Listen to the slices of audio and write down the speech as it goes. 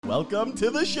Welcome to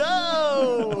the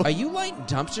show! Are you lighting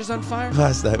dumpsters on fire?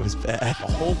 Last night was bad.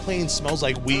 The whole plane smells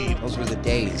like weed. Those were the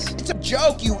days. It's a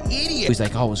joke, you idiot. He's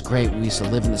like, oh, it was great. We used to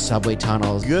live in the subway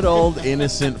tunnels. Good old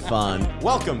innocent fun.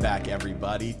 Welcome back,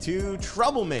 everybody, to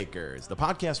Troublemakers, the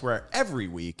podcast where every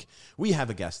week we have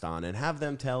a guest on and have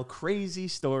them tell crazy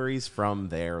stories from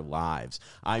their lives.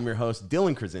 I'm your host,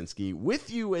 Dylan Krasinski,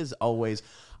 with you as always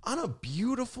on a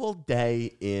beautiful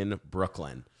day in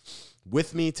Brooklyn.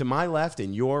 With me to my left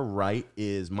and your right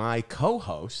is my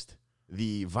co-host,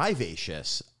 the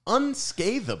vivacious,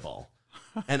 unscathable,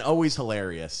 and always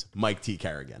hilarious Mike T.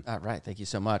 Kerrigan. All right. Thank you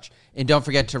so much. And don't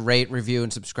forget to rate, review,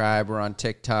 and subscribe. We're on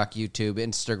TikTok, YouTube,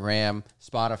 Instagram,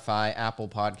 Spotify, Apple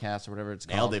Podcasts, or whatever it's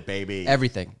called. Nailed it, baby.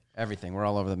 Everything. We're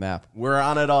all over the map. We're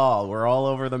on it all. We're all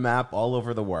over the map, all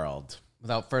over the world.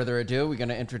 Without further ado, we're going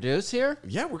to introduce here.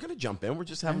 Yeah, we're going to jump in. We're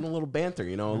just having a little banter,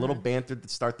 a little banter to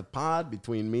start the pod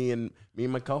between me and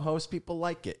my co-host. People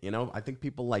like it, I think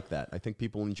people like that. I think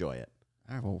people enjoy it.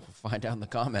 All right, well, we'll find out in the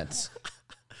comments.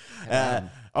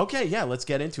 Okay, yeah, let's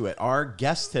get into it. Our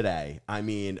guest today,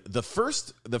 the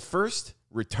first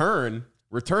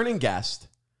returning guest,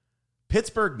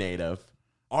 Pittsburgh native,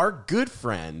 our good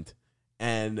friend,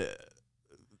 and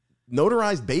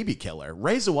notarized baby killer,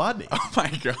 Ray Zawadny. Oh my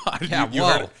God!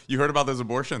 Yeah, you heard about those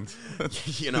abortions?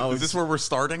 Is this where we're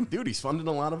starting? Dude, he's funding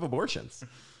a lot of abortions.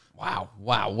 Wow.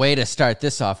 Way to start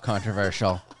this off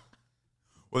controversial.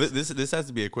 Well, this has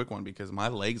to be a quick one because my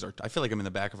legs are. I feel like I'm in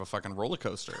the back of a fucking roller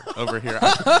coaster over here.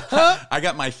 I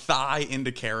got my thigh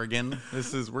into Kerrigan.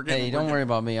 We're getting. Hey, don't worry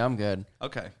about me. I'm good.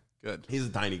 Okay, good. He's a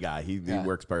tiny guy. He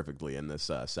works perfectly in this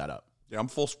setup. Yeah, I'm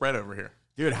full spread over here.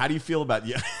 Dude, how do you feel about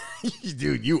you?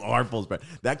 Dude, you are full spread.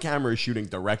 That camera is shooting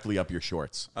directly up your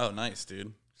shorts. Oh, nice,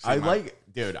 dude. I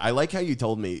like how you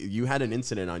told me you had an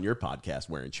incident on your podcast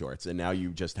wearing shorts, and now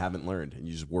you just haven't learned, and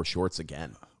you just wore shorts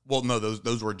again. Well, no,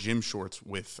 those were gym shorts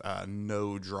with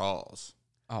no draws.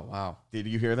 Oh, wow. Did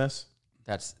you hear this?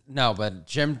 But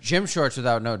gym shorts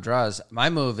without no draws. My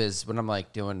move is when I'm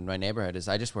like doing my neighborhood is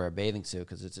I just wear a bathing suit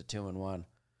because it's a 2-in-1.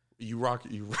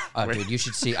 Dude, you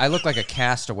should see. I look like a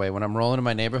castaway when I'm rolling in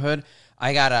my neighborhood.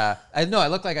 I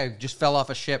look like I just fell off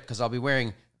a ship because I'll be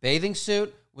wearing bathing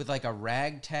suit with like a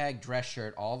ragtag dress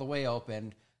shirt all the way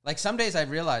open. Like some days I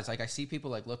realize, like I see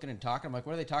people like looking and talking. I'm like,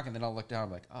 what are they talking? Then I'll look down.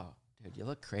 I'm like, oh, dude, you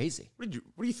look crazy. What do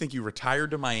you think? You retired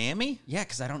to Miami? Yeah,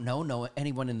 because I don't know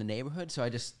anyone in the neighborhood, so I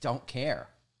just don't care.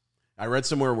 I read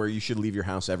somewhere where you should leave your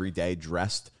house every day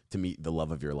dressed to meet the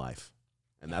love of your life,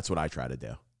 and that's what I try to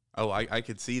do. Oh, I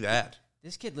could see that.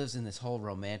 This kid lives in this whole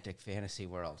romantic fantasy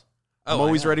world. I'm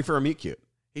always ready for a meet cute.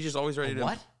 He's just always ready to...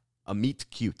 What? A meet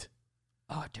cute.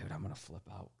 Oh, dude, I'm going to flip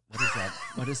out.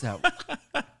 What is that?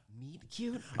 Meet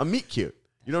cute? A meet cute.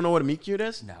 You don't know what a meet cute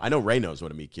is? No. I know Ray knows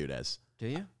what a meet cute is. Do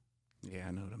you? Yeah,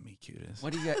 I know what a meet cute is.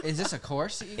 What do you got? Is this a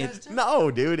course that you guys do? No,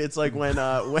 dude. It's like when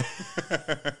no,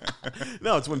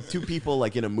 it's when two people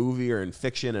like in a movie or in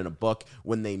fiction in a book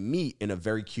when they meet in a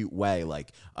very cute way.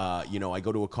 Like, I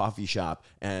go to a coffee shop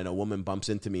and a woman bumps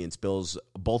into me and spills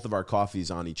both of our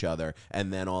coffees on each other,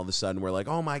 and then all of a sudden we're like,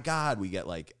 oh my God, we get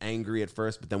like angry at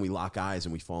first, but then we lock eyes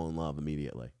and we fall in love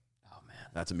immediately. Oh man,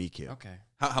 that's a meet cute. Okay.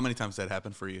 How many times did that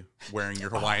happen for you, wearing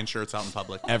your Hawaiian shirts out in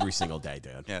public? Every single day,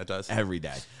 dude. Yeah, it does. Every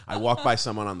day. I walk by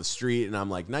someone on the street and I'm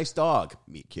like, nice dog,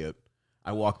 meet cute.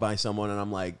 I walk by someone and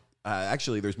I'm like,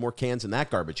 actually, there's more cans in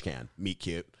that garbage can, meet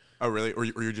cute. Oh, really? Or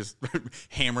you're just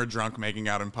hammered drunk making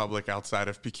out in public outside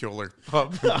of Peculiar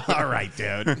Pub? All right,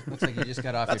 dude. Looks like you just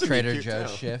got off your Trader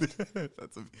Joe's shift.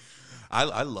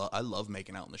 I love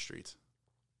making out in the streets.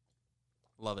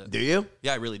 Love it. Do you?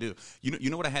 Yeah, I really do.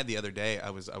 You know what I had the other day? I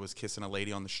was kissing a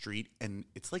lady on the street, and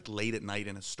it's like late at night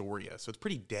in Astoria, so it's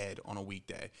pretty dead on a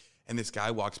weekday. And this guy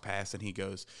walks past, and he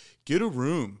goes, "Get a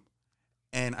room."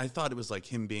 And I thought it was like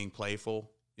him being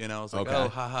playful. I was like, "Oh,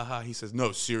 ha ha ha." He says,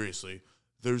 "No, seriously,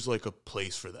 there's like a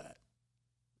place for that,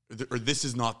 or this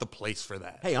is not the place for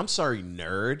that." Hey, I'm sorry,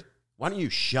 nerd. Why don't you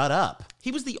shut up?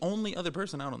 He was the only other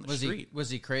person out on the street.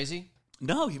 Was he crazy?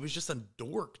 No, he was just a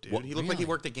dork, dude. What, he looked like he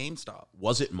worked at GameStop.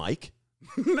 Was it Mike?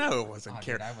 No, it wasn't.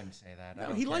 Dude, I wouldn't say that.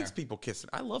 No, he likes people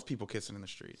kissing. I love people kissing in the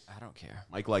street. I don't care.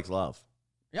 Mike likes love.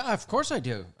 Yeah, of course I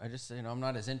do. I just, I'm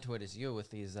not as into it as you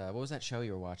with these. What was that show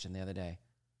you were watching the other day?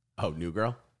 Oh, New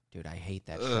Girl? Dude, I hate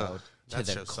that show to that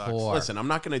the show sucks. core. Listen, I'm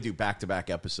not going to do back-to-back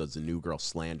episodes of New Girl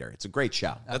slander. It's a great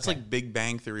show. That's like Big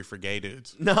Bang Theory for gay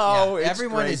dudes. No, Yeah, it's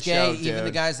everyone great is gay, show, even the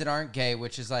dude. guys that aren't gay,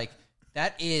 which is like,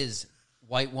 that is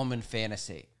white woman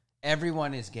fantasy.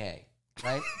 Everyone is gay,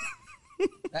 right?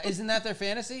 Isn't that their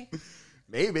fantasy?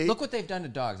 Maybe. Look what they've done to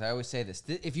dogs. I always say this.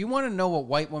 If you want to know what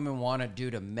white women want to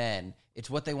do to men, it's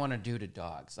what they want to do to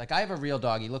dogs. Like, I have a real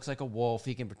dog. He looks like a wolf.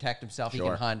 He can protect himself. Sure. He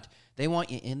can hunt. They want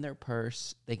you in their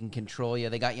purse. They can control you.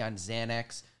 They got you on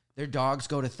Xanax. Their dogs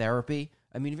go to therapy.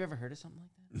 I mean, have you ever heard of something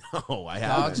like that? No, I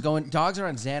haven't. Dogs are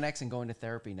on Xanax and going to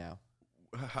therapy now.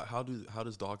 How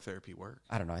does dog therapy work?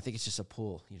 I don't know. I think it's just a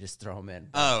pool. You just throw them in.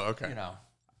 Oh, okay. You know,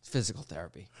 it's physical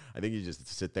therapy. I think you just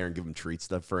sit there and give them treat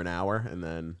stuff for an hour, and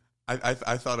then I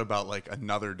thought about like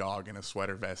another dog in a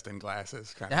sweater vest and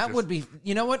glasses. That would be,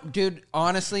 you know what, dude?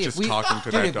 Honestly, Just if we talking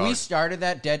to that if we dog. started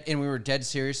that dead and we were dead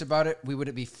serious about it, we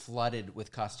would be flooded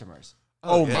with customers.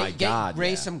 oh yeah. my god,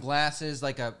 raise yeah. some glasses,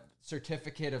 like a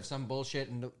certificate of some bullshit,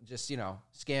 and just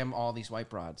scam all these white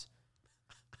broads.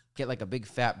 Get like a big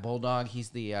fat bulldog. He's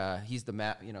the he's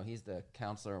the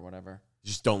counselor or whatever.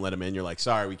 Just don't let him in. You're like,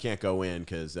 sorry, we can't go in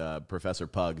because Professor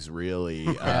Pugs really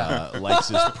likes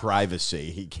his privacy.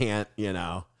 He can't,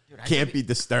 can't be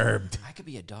disturbed. I could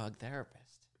be a dog therapist.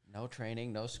 No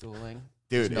training, no schooling,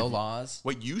 Dude, no if- laws.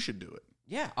 What you should do it.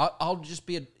 Yeah, I'll just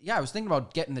be I was thinking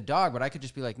about getting the dog, but I could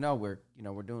just be like, no, we're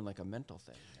doing like a mental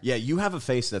thing. Yeah, you have a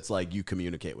face that's like you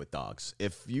communicate with dogs.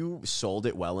 If you sold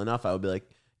it well enough, I would be like,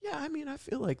 yeah, I mean, I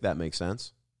feel like that makes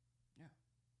sense.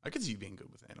 I could see you being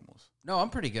good with animals. No, I'm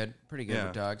pretty good Yeah.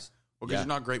 with dogs. Well, because Yeah. you're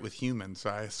not great with humans, so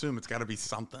I assume it's got to be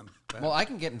something. Well, I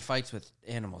can get in fights with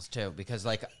animals too, because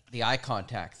like the eye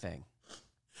contact thing.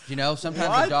 Sometimes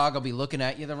What? the dog will be looking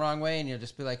at you the wrong way, and you'll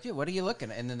just be like, dude, what are you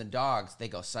looking at? And then the dogs, they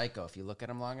go psycho if you look at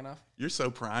them long enough. You're so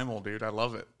primal, dude. I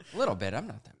love it. A little bit. I'm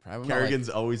not that proud. Kerrigan's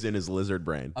always in his lizard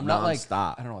brain. I'm not like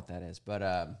nonstop. I don't know what that is,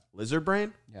 but Lizard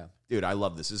brain? yeah. Dude, I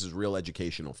love this. This is real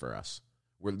educational for us.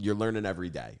 You're learning every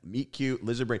day. Meet cute,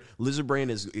 lizard brain. Lizard brain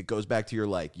it goes back to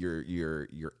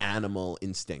your animal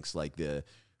instincts, like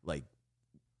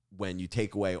when you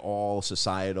take away all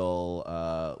societal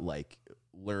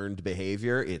learned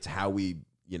behavior, it's how we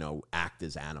act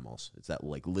as animals. It's that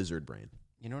like lizard brain.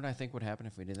 You know what I think would happen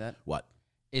if we did that? What?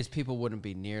 Is people wouldn't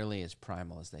be nearly as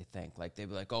primal as they think. Like they'd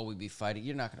be like, oh, we'd be fighting.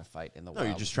 You're not going to fight in the No, wild.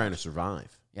 you're just trying to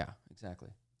survive. Yeah, exactly.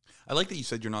 I like that you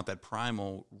said you're not that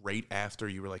primal right after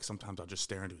you were like, sometimes I'll just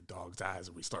stare into a dog's eyes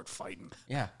and we start fighting.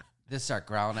 Yeah. They start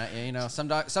growling at you. Some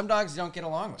dogs you don't get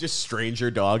along with. Just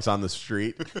stranger dogs on the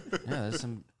street. Yeah, there's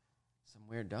some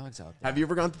weird dogs out there. Have you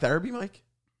ever gone to therapy, Mike?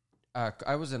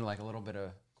 I was in like a little bit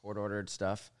of court-ordered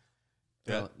stuff.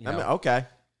 Yeah. Okay.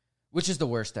 Which is the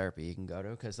worst therapy you can go to,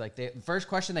 because like the first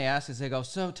question they ask is they go,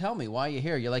 so tell me why you're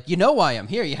here. You're like, you know why I'm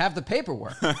here. You have the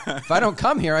paperwork. If I don't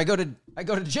come here, I go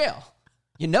to jail.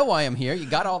 You know why I'm here. You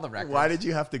got all the records. Why did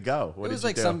you have to go? What It was did you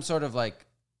like do? some sort of like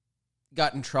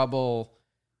got in trouble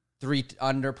 3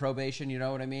 under probation. You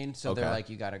know what I mean? So they're Okay. like,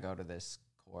 you got to go to this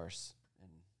course and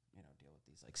deal with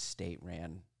these like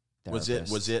state-ran Was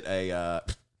therapists.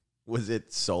 was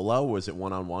it solo? Was it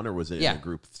one-on-one, or was it Yeah. in a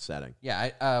group setting? Yeah,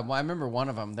 I remember one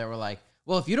of them. They were like,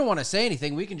 "Well, if you don't want to say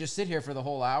anything, we can just sit here for the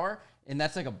whole hour." And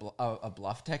that's like a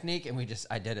bluff technique. And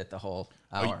I did it the whole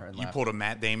hour. and You left. pulled a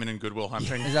Matt Damon in Good Will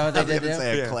Hunting. Is that what they I was did? gonna do?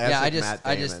 say a classic Matt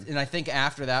Damon. and I think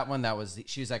after that one,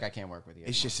 she was like, "I can't work with you."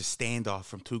 It's anymore." just a standoff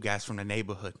from 2 guys from the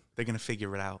neighborhood. They're going to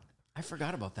figure it out. I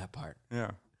forgot about that part.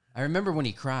 Yeah. I remember when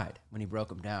he cried when he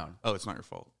broke him down. Oh, it's not your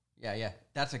fault. Yeah,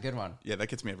 that's a good one. Yeah, that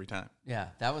gets me every time. Yeah,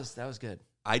 that was good.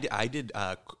 I did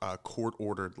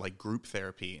court-ordered like group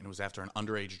therapy, and it was after an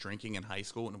underage drinking in high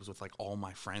school, and it was with like all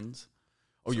my friends.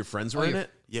 Oh, your friends were in it?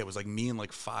 Yeah, it was like me and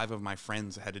like 5 of my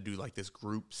friends had to do like this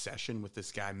group session with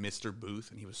this guy, Mr.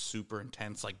 Booth, and he was super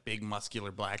intense, like big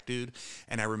muscular black dude.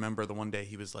 And I remember the one day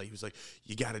he was like,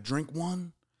 you got to drink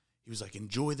one. He was like,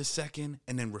 enjoy the second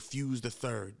and then refuse the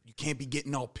third. You can't be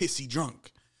getting all pissy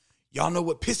drunk. Y'all know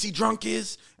what pissy drunk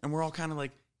is? And we're all kind of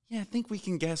like, yeah, I think we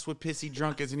can guess what pissy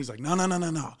drunk is. And he's like,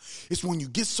 no. It's when you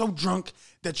get so drunk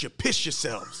that you piss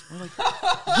yourselves. We're like,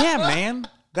 yeah, man.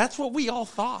 That's what we all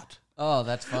thought. Oh,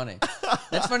 that's funny.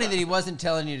 That's funny that he wasn't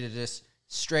telling you to just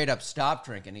straight up stop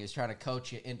drinking. He was trying to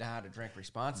coach you into how to drink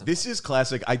responsibly. This is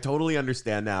classic. I totally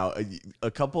understand now. A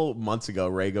couple months ago,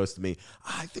 Ray goes to me,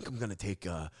 I think I'm going to take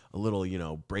a little,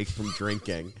 break from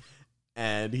drinking.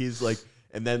 And he's like,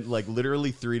 and then like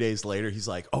literally 3 days later, he's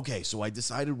like, okay, so I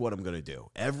decided what I'm going to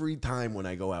do. Every time when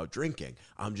I go out drinking,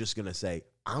 I'm just going to say,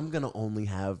 I'm going to only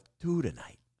have 2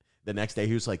 tonight. The next day,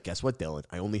 he was like, guess what, Dylan?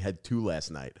 I only had 2 last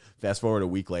night. Fast forward a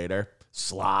week later,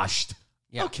 sloshed.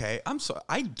 Yeah. Okay, I'm sorry.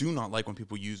 I do not like when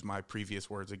people use my previous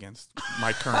words against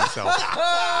my current self.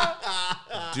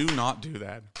 Do not do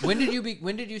that. When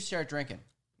did you start drinking?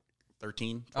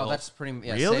 13, 12. Oh, that's pretty.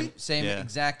 Yeah, Really? Same Yeah.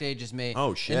 exact age as me.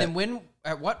 Oh, shit. And then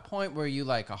at what point were you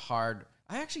like a hard?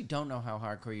 I actually don't know how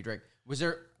hardcore you drink. Was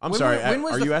there? I'm when sorry. When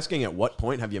was Are you asking at what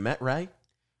point have you met Ray?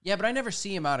 Yeah, but I never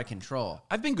see him out of control.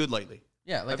 I've been good lately.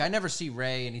 Yeah, like I never see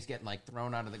Ray and he's getting like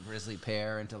thrown out of the grizzly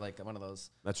pear into like one of those.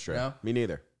 That's true. You know? Me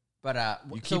neither. But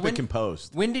You so keep it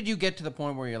composed. When did you get to the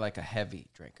point where you're like a heavy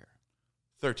drinker?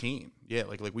 13. Yeah,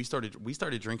 like we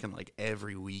started drinking like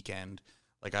every weekend.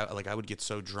 I would get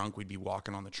so drunk we'd be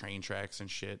walking on the train tracks and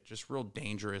shit. Just real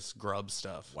dangerous grub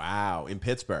stuff. Wow, in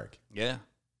Pittsburgh. Yeah.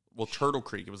 Well, Turtle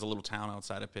Creek, it was a little town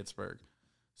outside of Pittsburgh.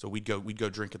 So we'd go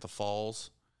drink at the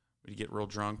falls. We'd get real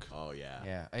drunk. Oh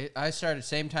yeah. Yeah, I started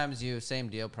same time as you, same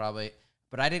deal probably,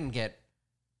 but I didn't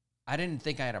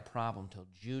think I had a problem till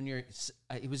junior.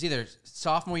 It was either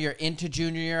sophomore year into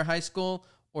junior year of high school,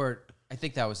 or I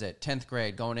think that was it, 10th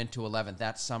grade going into 11th.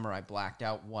 That summer I blacked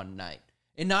out one night.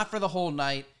 And not for the whole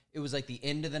night. It was like the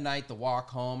end of the night, the walk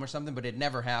home or something, but it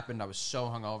never happened. I was so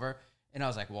hungover. And I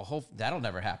was like, well, that'll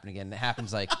never happen again. It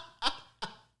happens like,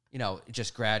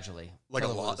 just gradually. Like a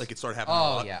lot. Like it started happening a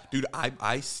lot. Yeah. Dude,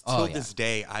 I till this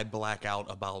day, I black out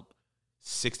about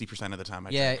 60% of the time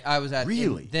I drink. I was at...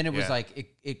 Really? Then it was Yeah.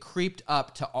 like, it creeped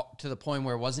up to the point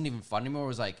where it wasn't even fun anymore. It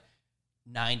was like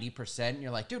 90%. And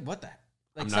you're like, dude, what the...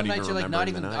 Like I'm some not nights even you're like, not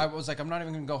remembering even... the I night. was like, I'm not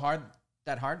even going to go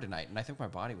that hard tonight. And I think my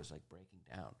body was like breaking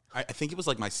down. I think it was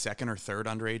like my second or third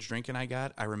underage drinking I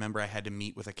got. I remember I had to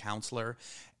meet with a counselor,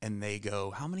 and they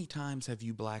go, how many times have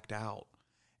you blacked out?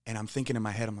 And I'm thinking in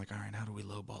my head, I'm like, all right, how do we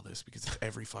lowball this? Because it's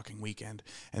every fucking weekend.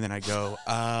 And then I go,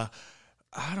 I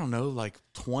don't know, like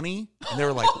 20? And they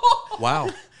were like, wow,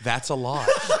 that's a lot.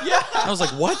 Yeah. I was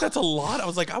like, what? That's a lot? I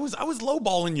was like, I was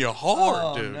lowballing you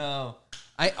hard, dude. No.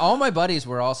 All my buddies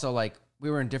were also like, we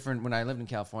were in different, when I lived in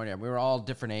California, we were all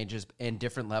different ages and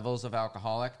different levels of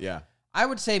alcoholic. Yeah. I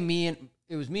would say me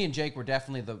and Jake were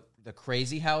definitely the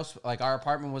crazy house. Like our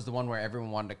apartment was the one where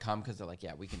everyone wanted to come because they're like,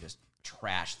 yeah, we can just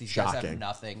trash. These guys have Shocking.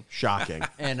 nothing. Shocking.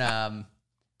 And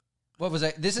what was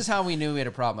it? This is how we knew we had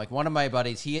a problem. Like one of my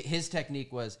buddies, his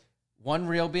technique was one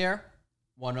real beer,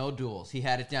 one O'Doul's. He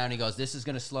had it down. He goes, this is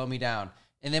going to slow me down.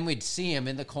 And then we'd see him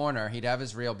in the corner. He'd have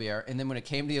his real beer. And then when it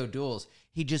came to the O'Doul's,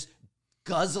 he'd just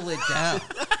guzzle it down.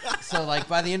 So like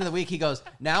by the end of the week, he goes,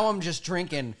 now I'm just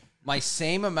drinking my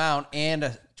same amount and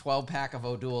a 12-pack of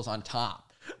O'Doul's on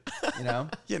top. You know?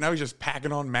 Yeah, now he's just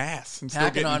packing on mass and still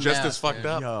Packing getting on just mass, as fucked dude.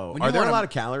 up. Yo, When are you there a wanna- lot of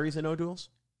calories in O'Doul's?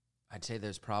 I'd say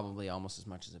there's probably almost as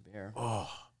much as a beer. Oh,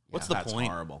 What's the that's point?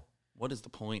 horrible. What is the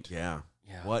point? Yeah.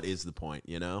 Yeah. What is the point?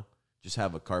 Just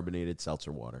have a carbonated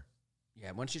seltzer water.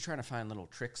 Yeah, once you're trying to find little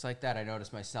tricks like that, I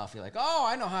notice myself, you're like, oh,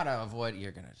 I know how to avoid it.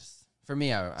 You're going to just... For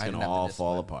me, I It's didn't gonna have the all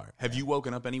fall discipline. apart. Have you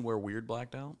woken up anywhere weird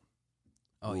blacked out?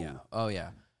 Oh, yeah. Oh,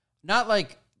 yeah. Not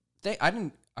like...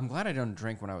 I'm glad I don't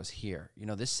drink when I was here.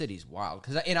 This city's wild.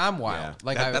 And I'm wild. Yeah.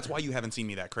 Like That's why you haven't seen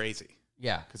me that crazy.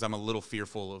 Yeah. Because I'm a little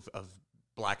fearful of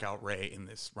blackout Ray in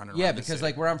this running around. Yeah, the because city.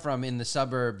 like where I'm from in the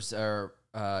suburbs, or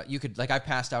you could I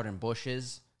passed out in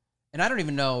bushes, and I don't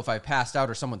even know if I passed out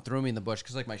or someone threw me in the bush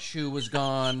because like my shoe was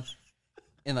gone,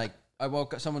 and like I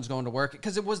woke up, someone's going to work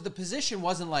because the position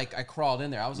wasn't like I crawled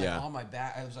in there. I was like on my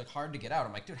back. I was like hard to get out.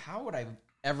 I'm like, dude, how would I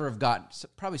ever have gotten?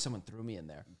 Probably someone threw me in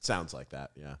there. Sounds like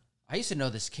that. Yeah. I used to know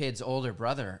this kid's older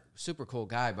brother, super cool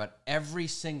guy, but every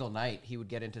single night he would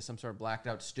get into some sort of blacked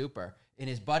out stupor. And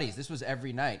his buddies, this was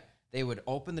every night, they would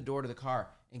open the door to the car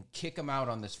and kick him out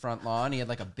on this front lawn. He had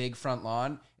like a big front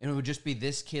lawn, and it would just be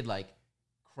this kid like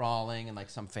crawling, and like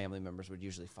some family members would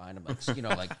usually find him,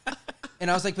 like like.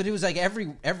 And I was like, but it was like every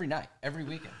night, every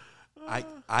weekend.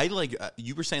 I like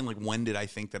you were saying like when did I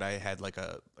think that I had like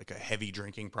a heavy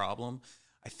drinking problem?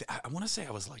 I want to say I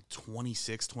was like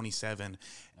 26, 27,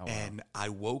 and I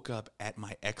woke up at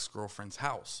my ex-girlfriend's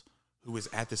house, who was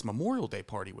at this Memorial Day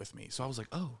party with me. So I was like,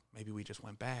 oh, maybe we just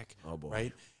went back. Oh, boy.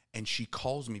 Right? And she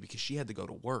calls me because she had to go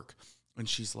to work, and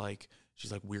she's like,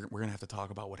 we're gonna have to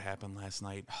talk about what happened last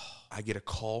night. I get a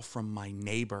call from my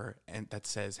neighbor and that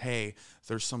says, hey,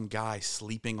 there's some guy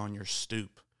sleeping on your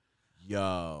stoop.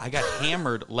 Yo. I got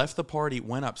hammered, left the party,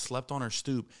 went up, slept on her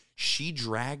stoop. She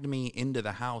dragged me into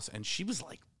the house, and she was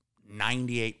like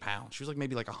 98 pounds. She was like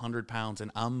maybe like 100 pounds, and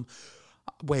I'm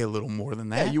way a little more than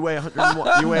that. Yeah, you weigh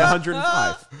 101. You weigh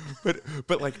 105.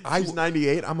 but like She's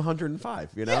 98. I'm 105.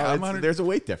 Yeah, I'm 100. There's a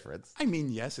weight difference. I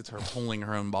mean, yes, it's her pulling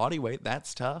her own body weight.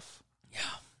 That's tough. Yeah.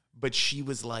 But she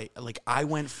was like I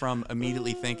went from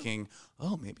immediately thinking,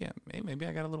 oh, maybe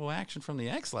I got a little action from the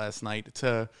ex last night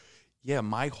to, yeah,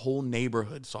 my whole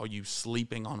neighborhood saw you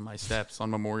sleeping on my steps on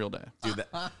Memorial Day. Dude,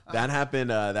 that happened.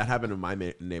 That happened in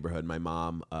my neighborhood. My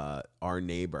mom, our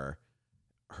neighbor,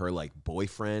 her like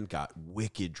boyfriend got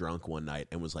wicked drunk one night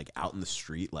and was like out in the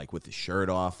street like with his shirt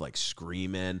off, like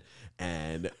screaming,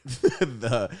 and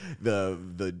the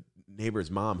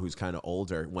neighbor's mom, who's kind of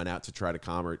older, went out to try to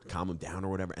calm him down or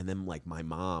whatever. And then like my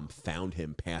mom found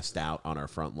him passed out on our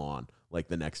front lawn like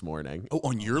the next morning. Oh,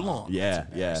 on your lawn? Yeah.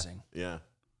 embarrassing.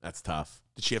 That's tough.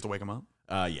 Did she have to wake him up?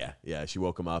 Yeah. She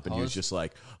woke him up and he was just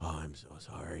like, "Oh, I'm so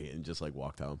sorry," and just like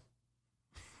walked home.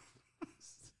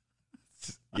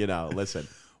 Listen.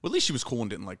 Well, at least she was cool and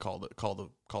didn't like call the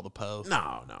po.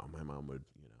 No, my mom would,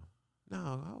 no,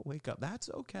 I'll wake up. That's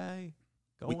okay.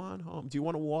 Go on home. Do you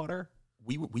want a water?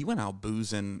 We went out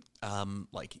boozing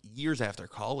like years after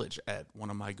college at one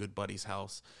of my good buddies'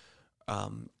 house,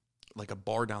 like a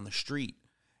bar down the street.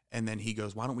 And then he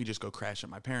goes, "Why don't we just go crash at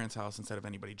my parents' house instead of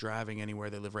anybody driving anywhere?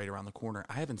 They live right around the corner."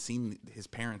 I haven't seen his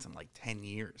parents in like 10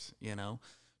 years,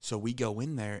 So we go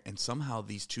in there, and somehow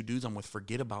these two dudes I'm with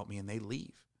forget about me, and they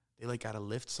leave. They like got a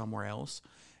lift somewhere else.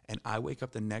 And I wake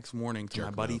up the next morning to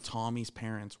my buddy Tommy's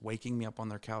parents waking me up on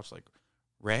their couch like,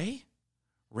 Ray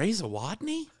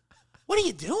Zawadney? What are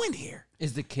you doing here?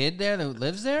 Is the kid there that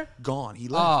lives there? Gone. He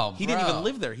left. Oh, he didn't bro. even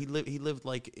live there. He lived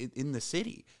like in the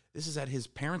city. This is at his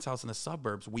parents' house in the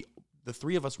suburbs. The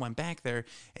three of us went back there,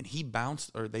 and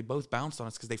they both bounced on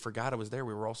us because they forgot I was there.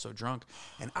 We were all so drunk.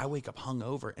 And I wake up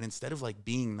hungover, and instead of like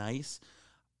being nice,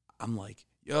 I'm like,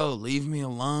 "Yo, leave me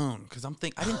alone," because I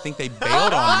didn't think they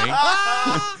bailed on me.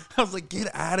 I was like,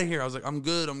 "Get out of here!" I was like, "I'm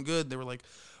good." They were like,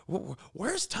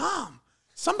 "Where's Tom?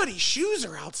 Somebody's shoes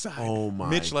are outside." Oh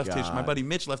my God. My buddy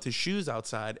Mitch left his shoes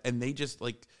outside, and they just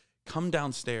like come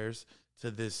downstairs to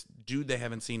this dude they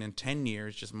haven't seen in 10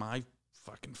 years, just my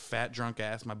fucking fat drunk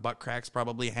ass, my butt cracks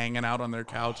probably hanging out on their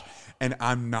couch, and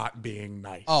I'm not being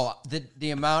nice. Oh,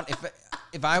 the amount,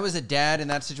 if I was a dad in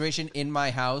that situation in my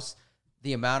house,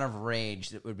 the amount of rage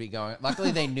that would be going.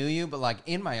 Luckily they knew you, but like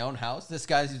in my own house, this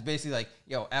guy's basically like,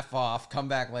 "Yo, F off, come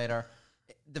back later."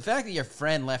 The fact that your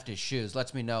friend left his shoes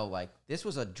lets me know like this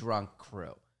was a drunk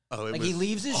crew. He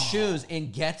leaves his shoes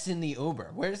and gets in the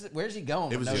Uber. Where's he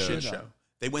going? It was with a no shit shoes show. on?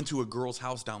 They went to a girl's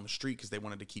house down the street because they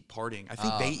wanted to keep partying. I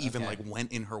think they even like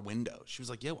went in her window. She was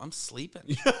like, "Yo, I'm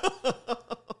sleeping,"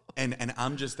 and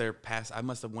I'm just there. I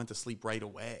must have went to sleep right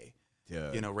away.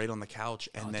 Dude. Right on the couch,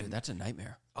 and then Dude, that's a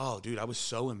nightmare. oh, dude, I was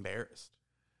so embarrassed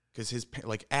because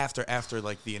after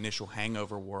like the initial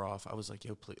hangover wore off, I was like,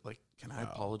 "Yo, please, like, can I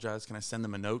apologize? Can I send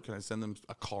them a note? Can I send them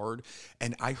a card?"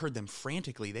 And I heard them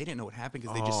frantically. They didn't know what happened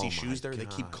because they just see shoes there. They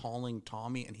keep calling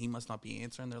Tommy, and he must not be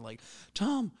answering. They're like,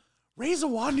 "Tom, Ray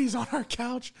Zawadney's on our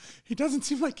couch. He doesn't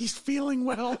seem like he's feeling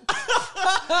well."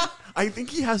 I think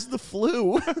he has the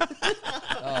flu.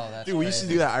 Oh, that's Dude, we used to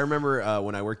do that. I remember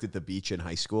when I worked at the beach in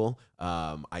high school,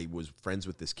 I was friends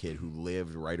with this kid who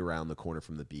lived right around the corner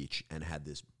from the beach and had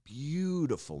this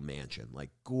beautiful mansion, like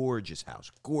gorgeous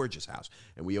house.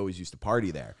 And we always used to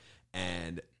party there.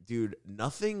 And dude,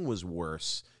 nothing was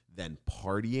worse than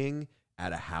partying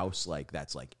at a house like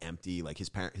that's like empty. Like his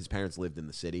parents lived in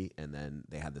the city, and then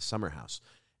they had the summer house.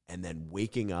 And then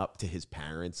waking up to his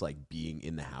parents like being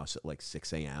in the house at like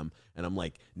 6 a.m. and I'm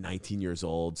like 19 years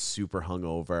old, super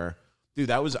hungover.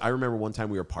 Dude, I remember one time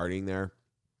we were partying there.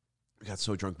 We got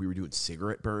so drunk we were doing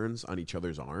cigarette burns on each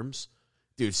other's arms.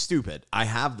 Dude, stupid. I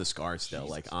have the scar still,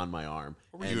 like on my arm.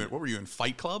 What were you in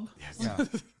Fight Club? Yeah.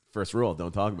 First rule,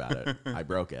 don't talk about it. I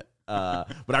broke it.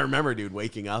 But I remember, dude,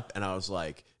 waking up and I was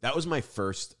like, that was my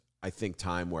first, I think,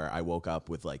 time where I woke up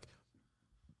with like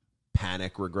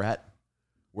panic regret,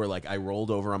 where like I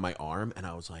rolled over on my arm and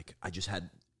I was like, I just had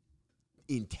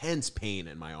intense pain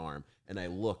in my arm. And I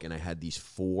look and I had these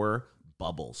 4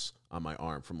 bubbles on my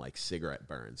arm from like cigarette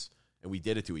burns. And we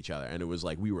did it to each other. And it was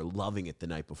like, we were loving it the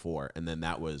night before. And then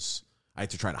I had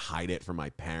to try to hide it from my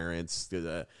parents,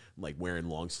 like wearing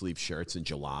long sleeve shirts in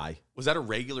July. Was that a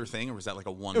regular thing, or was that like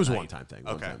a one? It was a night? one-time thing.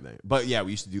 Okay. One-time thing. But yeah,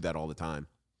 we used to do that all the time.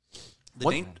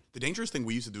 The dangerous thing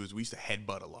we used to do is we used to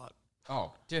headbutt a lot.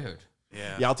 Oh, dude.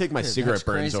 Yeah. Yeah, I'll take my Dude, cigarette that's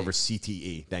burns crazy. over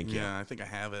CTE. Thank you. Yeah, I think I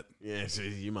have it. Yes,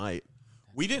 you might.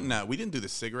 We didn't do the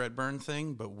cigarette burn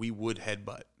thing, but we would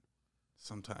headbutt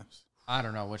sometimes. I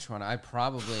don't know which one. I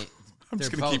probably. I'm just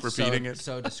they're gonna keep both repeating it.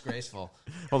 So disgraceful.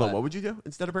 Hold on, what would you do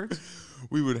instead of burns?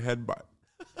 We would headbutt.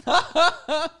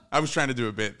 I was trying to do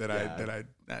a bit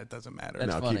that doesn't matter.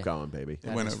 That's No, funny. keep going, baby. It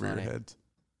That went is over funny. your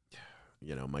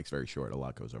head. Mike's very short. A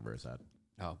lot goes over his head.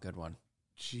 Oh, good one.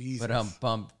 Jesus. But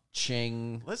bump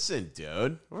ching. Listen,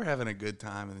 dude. We're having a good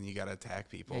time, and then you got to attack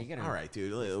people. Yeah, you gotta- All right,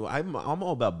 dude. I'm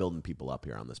all about building people up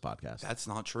here on this podcast. That's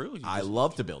not true. I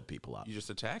love to build people up. You just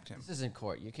attacked him. This isn't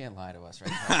court. You can't lie to us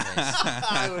right now.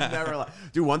 I would never lie.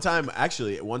 Dude, one time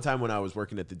when I was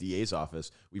working at the DA's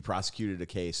office, we prosecuted a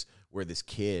case where this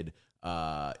kid,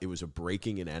 it was a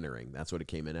breaking and entering. That's what it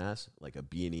came in as, like a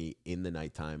B&E in the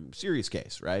nighttime. Serious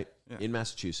case, right? Yeah. In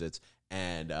Massachusetts.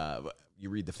 And, you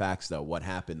read the facts, though, what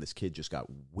happened, this kid just got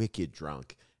wicked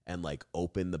drunk and, like,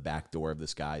 opened the back door of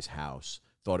this guy's house,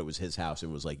 thought it was his house,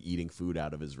 and was, like, eating food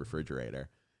out of his refrigerator.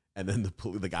 And then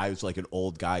the guy was, like, an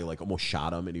old guy, like, almost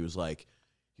shot him, and he was like,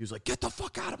 get the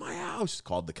fuck out of my house.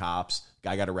 Called the cops.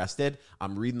 Guy got arrested.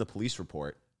 I'm reading the police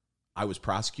report. I was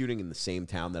prosecuting in the same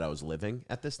town that I was living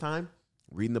at this time.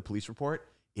 Reading the police report.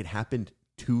 It happened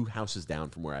 2 houses down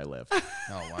from where I live.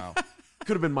 Oh, wow.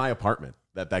 Could have been my apartment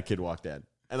that kid walked in.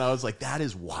 And I was like, that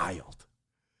is wild.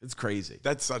 It's crazy.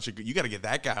 That's such a good. You got to get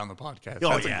that guy on the podcast. Oh,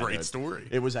 That's yeah, a great dude. story.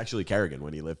 It was actually Kerrigan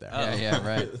when he lived there. Yeah,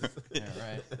 right. Yeah,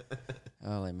 right.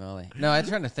 Holy moly. No, I'm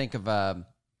trying to think of,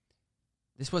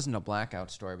 this wasn't a blackout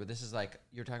story, but this is like,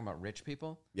 you're talking about rich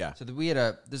people? Yeah. So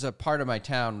there's a part of my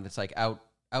town that's like out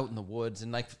in the woods,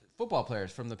 and like football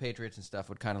players from the Patriots and stuff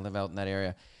would kind of live out in that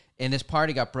area. And this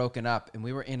party got broken up, and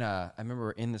we were I remember we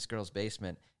were in this girl's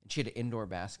basement, and she had an indoor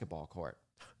basketball court,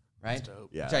 right? That's dope.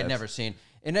 Yeah, Which I'd never seen.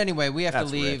 And anyway, we have to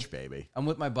That's leave. rich, baby. I'm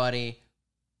with my buddy.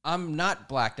 I'm not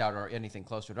blacked out or anything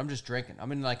close to it. I'm just drinking.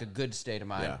 I'm in like a good state of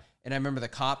mind. Yeah. And I remember the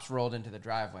cops rolled into the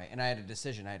driveway, and I had a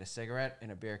decision. I had a cigarette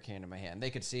and a beer can in my hand.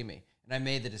 They could see me. And I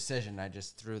made the decision. I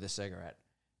just threw the cigarette,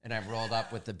 and I rolled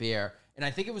up with the beer. And I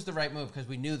think it was the right move because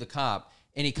we knew the cop.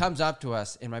 And he comes up to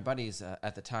us, and my buddy's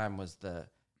at the time was the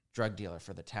drug dealer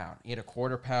for the town. He had a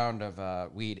 1/4 pound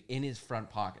of weed in his front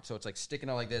pocket. So it's like sticking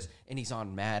out like this, and he's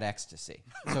on mad ecstasy.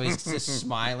 So he's just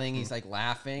smiling. He's like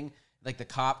laughing. Like the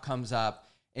cop comes up,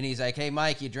 and he's like, hey,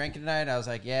 Mike, you drinking tonight? I was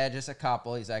like, yeah, just a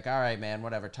couple. He's like, all right, man,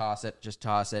 whatever, toss it. Just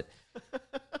toss it.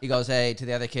 He goes, hey, to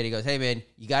the other kid, he goes, hey, man,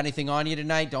 you got anything on you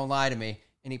tonight? Don't lie to me.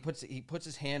 And he puts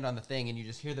his hand on the thing, and you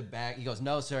just hear the bag. He goes,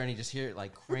 no, sir, and you just hear it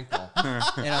like crinkle.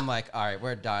 And I'm like, all right,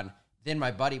 we're done. Then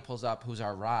my buddy pulls up, who's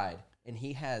our ride, and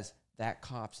he has that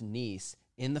cop's niece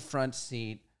in the front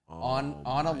seat on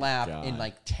a lap and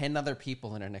like 10 other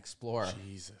people in an Explorer.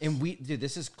 Jesus. And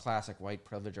this is classic white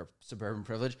privilege or suburban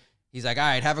privilege. He's like, all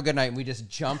right, have a good night. And we just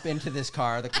jump into this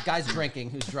car. The guy's drinking,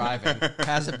 who's driving,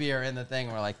 has a beer in the thing.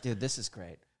 And we're like, dude, this is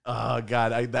great. Oh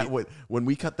God! When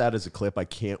we cut that as a clip, I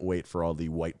can't wait for all the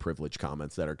white privilege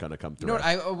comments that are going to come through. You know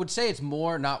what? I would say it's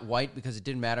more not white because it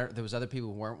didn't matter. There was other people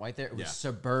who weren't white there. It was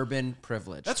suburban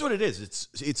privilege. That's what it is.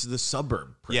 It's the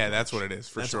suburb privilege. Yeah, that's what it is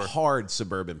for That's sure. hard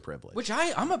suburban privilege. Which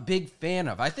I'm a big fan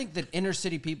of. I think that inner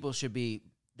city people should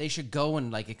go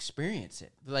and like experience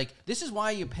it. Like this is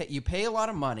why you pay a lot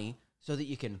of money so that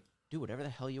you can do whatever the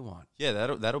hell you want.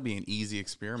 Yeah, that'll be an easy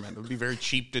experiment. It would be very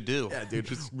cheap to do. Yeah, dude.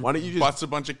 Just Why don't you just bust a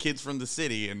bunch of kids from the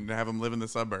city and have them live in the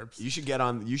suburbs? You should get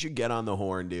on the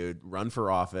horn, dude. Run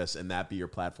for office, and that be your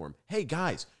platform. Hey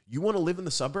guys, you want to live in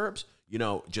the suburbs? You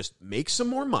know, just make some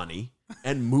more money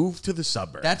and move to the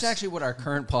suburbs. That's actually what our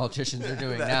current politicians are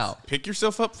doing now. Pick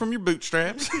yourself up from your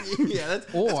bootstraps. yeah, that's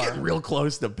getting real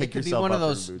close to pick It could be yourself one of up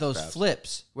those from your bootstraps.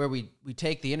 flips where we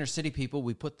take the inner city people,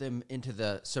 we put them into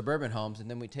the suburban homes, and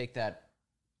then we take that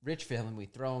rich family, we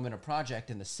throw them in a project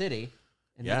in the city,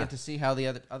 and they get to see how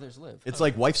the others live. It's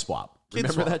like Wife Swap. Kid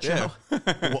Remember swap,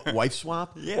 that show? Wife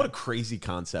Swap? Yeah. What a crazy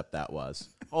concept that was.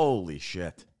 Holy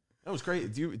shit. That was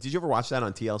great. Did you ever watch that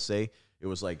on TLC? It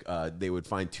was like they would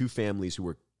find 2 families who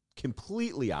were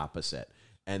completely opposite,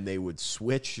 and they would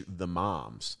switch the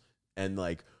moms. And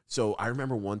like, so I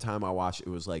remember one time I watched, it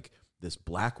was like this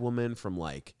black woman from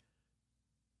like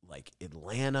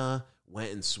Atlanta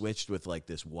went and switched with like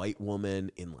this white woman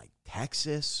in like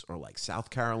Texas or like South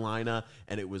Carolina,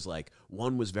 and it was like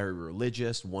one was very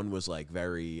religious, one was like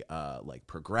very like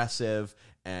progressive,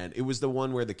 and it was the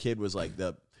one where the kid was like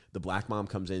the black mom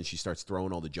comes in, she starts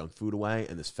throwing all the junk food away,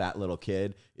 and this fat little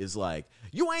kid is like,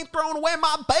 you ain't throwing away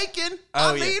my bacon.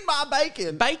 I need my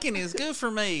bacon. Bacon is good for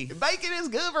me. Bacon is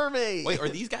good for me. Wait, are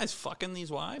these guys fucking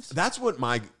these wives? That's what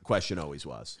my question always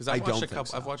was. Because I've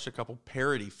watched a couple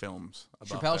parody films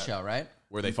about Chappelle that. Show, right?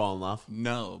 Where they fall in love?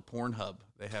 No, Pornhub.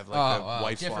 They have like the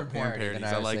wife swap different porn parody than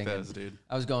parodies. I was like thinking. those, dude.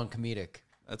 I was going comedic.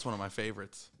 That's one of my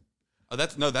favorites. Oh,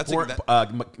 that's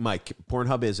Mike,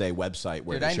 Pornhub is a website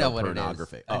where Dude, they I show know what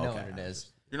pornography. it is. I know what it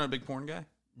is. You're not a big porn guy?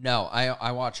 No,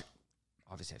 I watch.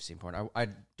 Obviously, I've seen porn. I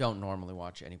don't normally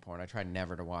watch any porn. I try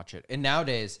never to watch it. And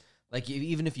nowadays, like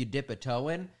even if you dip a toe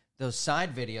in, those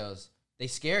side videos, they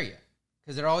scare you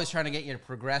because they're always trying to get you to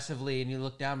progressively. And you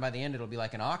look down, by the end, it'll be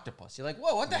like an octopus. You're like,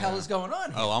 whoa, what the hell is going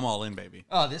on here? Oh, I'm all in, baby.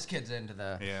 Oh, this kid's into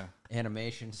the Yeah.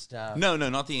 animation stuff. No,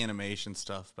 not the animation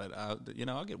stuff, but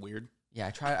I'll get weird. Yeah,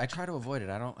 I try to avoid it.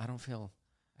 I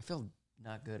feel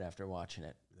not good after watching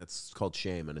it. That's called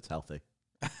shame, and it's healthy.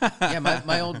 Yeah,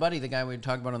 my old buddy, the guy we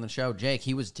talked about on the show, Jake,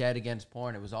 he was dead against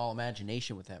porn. It was all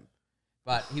imagination with him.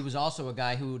 But he was also a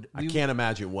guy who I can't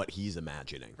imagine what he's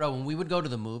imagining. Bro, when we would go to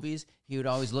the movies, he would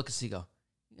always look at us and go,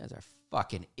 you guys are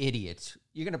fucking idiots.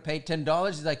 You're going to pay $10?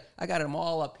 He's like, I got them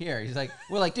all up here. He's like,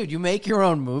 we're like, dude, you make your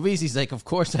own movies? He's like, of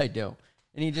course I do.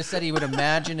 And he just said he would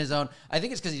imagine his own. I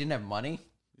think it's because he didn't have money.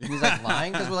 He's like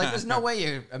lying because we're like, there's no way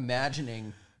you're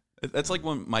imagining. That's like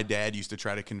when my dad used to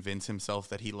try to convince himself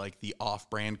that he liked the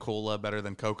off-brand cola better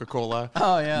than Coca-Cola.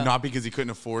 Oh, yeah. Not because he couldn't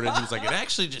afford it. He was like, it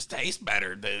actually just tastes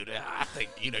better, dude. I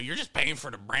think, you're just paying for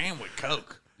the brand with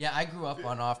Coke. Yeah, I grew up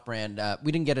on off-brand.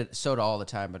 We didn't get a soda all the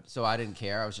time, but so I didn't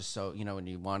care. I was just so, when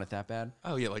you want it that bad.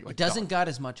 Oh, yeah. Like it doesn't got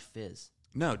as much fizz.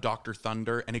 No, Dr.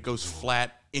 Thunder, and it goes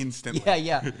flat instantly.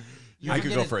 Yeah. I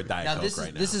could go for a Diet Coke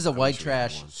right now. This is a white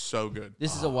trash. So good.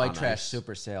 This is a white trash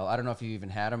super sale. I don't know if you even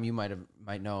had them. You might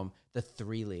know them. The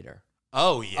 3-liter.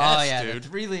 Oh, yes, oh, yeah, dude. The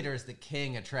 3-liter is the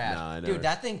king of trash. No, dude,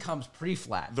 that thing comes pretty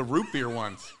flat. The root beer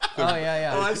ones. Oh,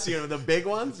 yeah. Oh, I've seen them. The big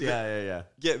ones? Yeah.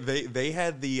 Yeah, they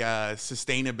had the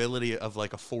sustainability of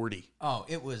like a 40. Oh,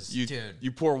 it was, dude.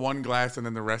 You pour one glass and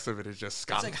then the rest of it is just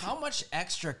scotch. It's like, how much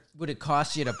extra would it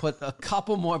cost you to put a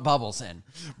couple more bubbles in?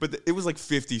 But it was like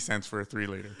 50 cents for a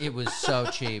 3-liter. It was so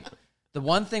cheap. The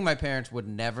one thing my parents would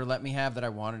never let me have that I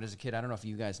wanted as a kid, I don't know if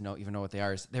you guys even know what they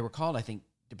are, is they were called, I think,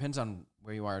 depends on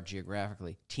where you are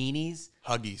geographically, teenies.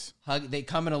 Huggies. They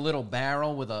come in a little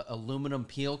barrel with an aluminum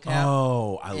peel cap.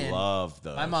 Oh, I love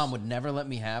those. My mom would never let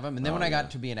me have them. And then when I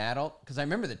got to be an adult, because I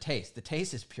remember the taste. The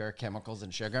taste is pure chemicals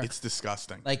and sugar. It's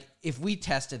disgusting. Like, if we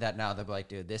tested that now, they'd be like,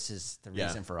 dude, this is the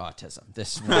reason for autism.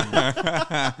 This causes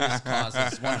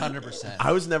 100%.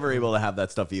 I was never able to have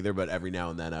that stuff either, but every now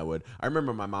and then I would. I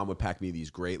remember my mom would pack me these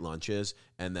great lunches,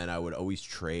 and then I would always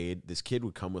trade. This kid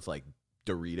would come with like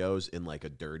Doritos in like a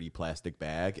dirty plastic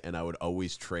bag, and I would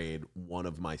always trade one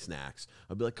of my snacks.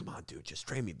 I'd be like, come on, dude, just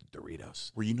trade me the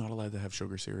Doritos. Were you not allowed to have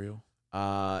sugar cereal?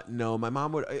 No, my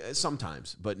mom would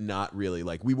sometimes, but not really.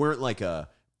 Like, we weren't like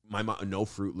my mom, no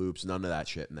Fruit Loops, none of that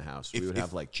shit in the house. We would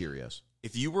have like Cheerios.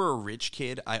 If you were a rich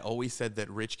kid, I always said that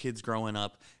rich kids growing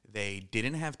up, they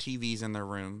didn't have TVs in their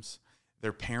rooms.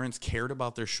 Their parents cared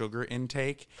about their sugar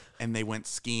intake, and they went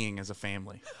skiing as a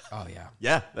family. Oh, yeah.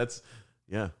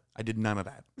 Yeah, I did none of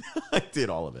that. I did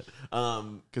all of it.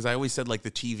 Because I always said, like,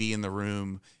 the TV in the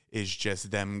room is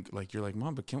just them. Like, you're like,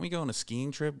 Mom, but can we go on a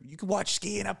skiing trip? You can watch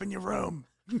skiing up in your room.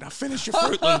 Now finish your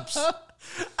Fruit Loops.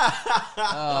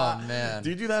 Oh, man. Do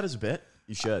you do that as a bit?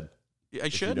 You should. I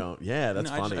should. You don't. Yeah, that's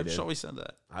funny. I just always said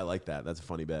that. I like that. That's a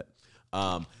funny bit.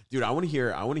 Dude, I want to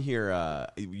hear.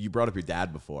 You brought up your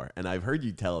dad before, and I've heard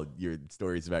you tell your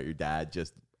stories about your dad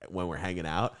just when we're hanging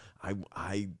out.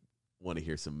 I want to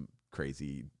hear some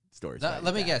crazy stories.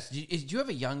 Let me guess. Do you have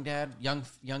a young dad? Young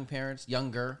parents?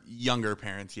 Younger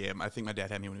parents, yeah. I think my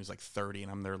dad had me when he was like 30,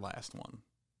 and I'm their last one.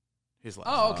 His last.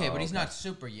 Oh, okay, but he's not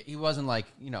super. He wasn't like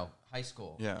high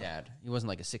school Yeah. dad. He wasn't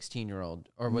like a 16-year-old,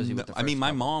 or was he? With the I mean, first my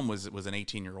couple? mom was an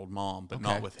 18-year-old mom, but Okay.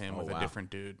 not with him. Oh, with wow. a different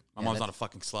dude. My Yeah, mom's that's- not a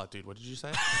fucking slut, dude. What did you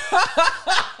say?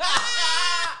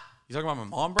 You talking about my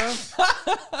mom, bro?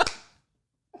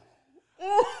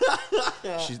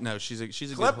 She's a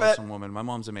good Clip it. wholesome woman. My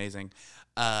mom's amazing.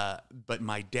 But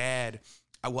my dad,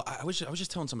 I was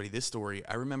just telling somebody this story.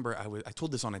 I remember I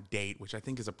told this on a date, which I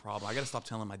think is a problem. I got to stop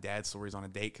telling my dad stories on a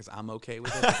date because I'm okay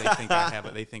with it. But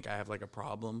they think I have like a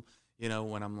problem.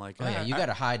 When I'm like, Oh yeah, you got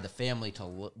to hide the family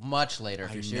till much later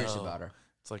if I you're serious know. about her.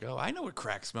 It's like, oh, I know what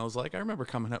crack smells like. I remember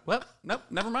coming up. Well, nope,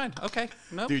 never mind. Okay,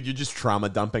 nope. Dude, you're just trauma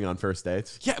dumping on first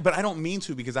dates. Yeah, but I don't mean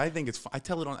to because I think it's. I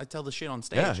tell the shit on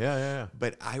stage. Yeah.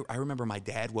 But I remember my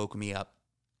dad woke me up,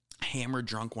 hammered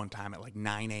drunk one time at like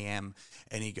 9 a.m.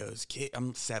 and he goes, "Kid,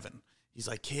 I'm 7." He's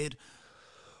like, "Kid,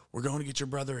 we're going to get your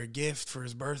brother a gift for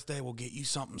his birthday. We'll get you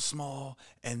something small,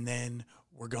 and then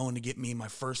we're going to get me my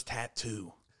first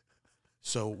tattoo."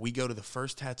 So we go to the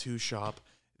first tattoo shop.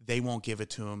 They won't give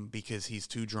it to him because he's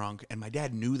too drunk. And my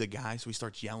dad knew the guy, so he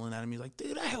starts yelling at him. He's like,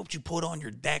 "Dude, I helped you put on your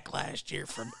deck last year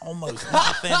for almost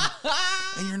nothing,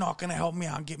 and you're not going to help me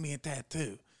out and get me a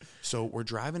tattoo." So we're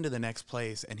driving to the next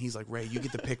place, and he's like, "Ray, you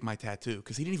get to pick my tattoo,"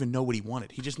 because he didn't even know what he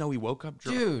wanted. He just know he woke up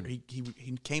drunk. Dude.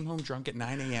 He came home drunk at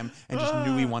 9 a.m. and just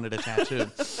knew he wanted a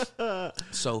tattoo.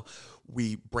 So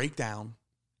we break down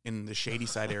in the Shady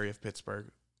Side area of Pittsburgh.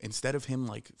 Instead of him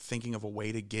like thinking of a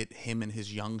way to get him and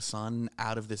his young son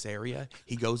out of this area,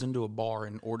 he goes into a bar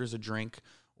and orders a drink,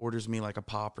 orders me like a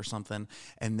pop or something,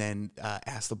 and then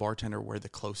asks the bartender where the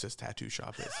closest tattoo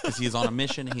shop is. Because he is on a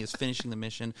mission, he is finishing the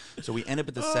mission. So we end up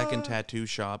at the second tattoo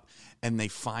shop, and they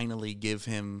finally give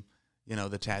him,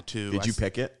 the tattoo. Did you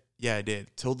pick it? Yeah, I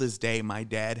did. Till this day, my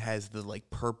dad has the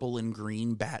like purple and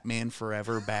green Batman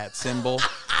Forever bat symbol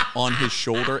on his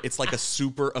shoulder. It's like a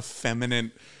super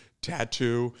effeminate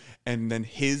tattoo, and then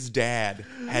his dad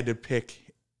had to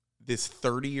pick this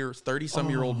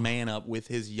 30-some-year-old man up with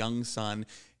his young son.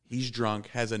 He's drunk,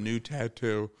 has a new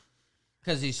tattoo.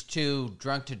 Because he's too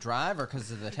drunk to drive, or because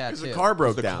of the tattoo? The car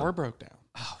broke The down. car broke down.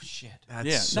 Oh shit! That's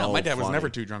Yeah, so no, my dad was funny. never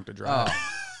too drunk to drive.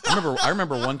 Oh. I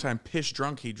remember one time, piss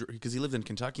drunk. Because he lived in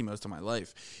Kentucky most of my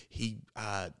life. He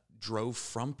drove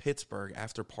from Pittsburgh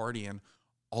after partying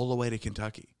all the way to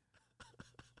Kentucky.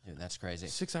 Dude, that's crazy.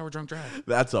 6-hour drunk drive.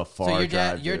 That's a far So your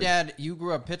drive. your dude. dad, you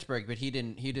grew up in Pittsburgh, but he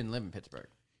didn't live in Pittsburgh.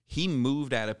 He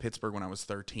moved out of Pittsburgh when I was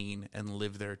 13 and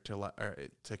lived there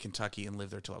to Kentucky and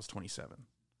lived there till I was 27.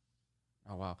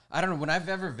 Oh wow! I don't know. When I've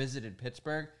ever visited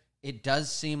Pittsburgh, it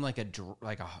does seem like a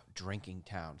drinking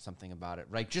town. Something about it,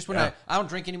 right? Just when Yeah. I don't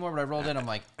drink anymore, but I rolled in, I'm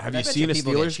like, Have I you bet seen a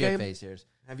people get Steelers game? shit-faced here.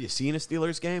 Have you seen a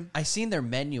Steelers game? I seen their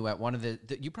menu at one of the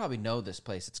you probably know this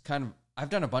place. It's kind of I've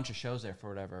done a bunch of shows there for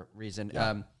whatever reason.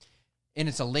 Yeah. And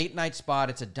it's a late night spot.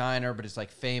 It's a diner, but it's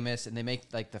like famous, and they make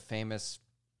like the famous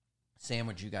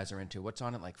sandwich you guys are into. What's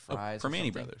on it? Like fries? or Permane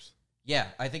something? Brothers. Yeah,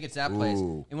 I think it's that place.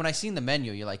 Ooh. And when I seen the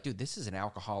menu, you're like, dude, this is an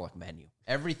alcoholic menu.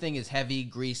 Everything is heavy,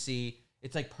 greasy.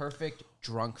 It's like perfect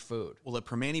drunk food. Well, at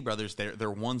Permane Brothers, their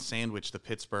one sandwich, the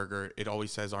Pittsburgher, it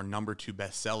always says our number 2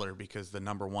 bestseller because the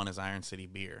number 1 is Iron City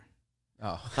beer.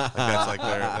 Oh, Like,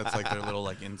 that's like their little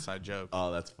like inside joke.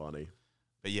 Oh, that's funny.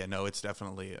 But yeah, no, it's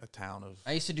definitely a town of.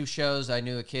 I used to do shows. I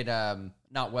knew a kid,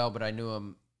 not well, but I knew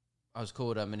him. I was cool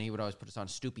with him, and he would always put us on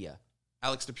Stupia.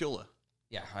 Alex DePula.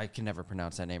 Yeah, I can never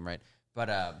pronounce that name right.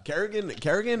 But Kerrigan,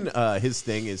 his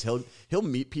thing is he'll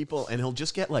meet people and he'll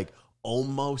just get like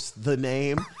almost the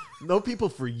name. Know people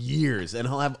for years and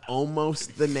he'll have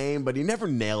almost the name, but he never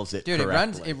nails it. dude,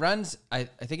 correctly. it runs. I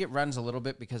think it runs a little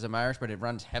bit because I'm Irish, but it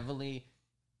runs heavily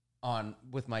on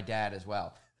with my dad as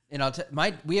well. And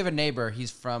we have a neighbor.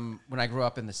 He's from when I grew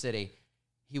up in the city.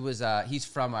 He's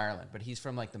from Ireland, but he's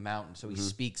from like the mountains, so he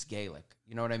speaks Gaelic.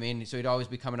 You know what I mean? So he'd always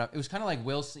be coming up. It was kind of like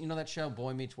Wilson, you know that show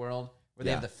Boy Meets World, where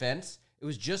they have the fence. It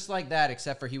was just like that,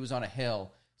 except for he was on a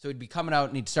hill. So he'd be coming out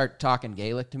and he'd start talking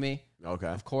Gaelic to me. Okay.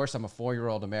 Of course, I'm a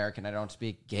 4-year-old American. I don't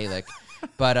speak Gaelic,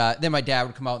 but then my dad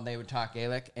would come out and they would talk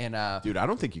Gaelic. And Dude, I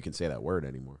don't think you can say that word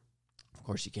anymore. of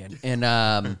course you can.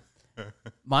 And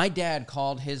my dad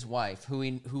called his wife,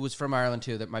 who was from Ireland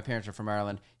too. That my parents are from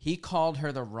Ireland. He called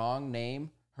her the wrong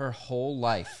name her whole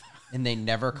life, and they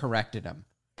never corrected him.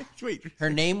 Wait, Her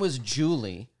name was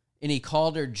Julie, and he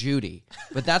called her Judy.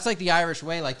 But that's like the Irish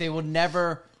way. Like, they will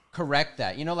never correct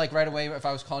that. You know, like right away, if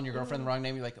I was calling your girlfriend the wrong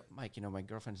name, you're like, Mike, you know, my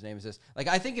girlfriend's name is this. Like,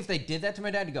 I think if they did that to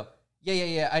my dad, he'd go,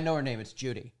 yeah, I know her name. It's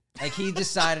Judy. Like, he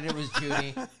decided it was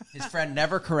Judy. His friend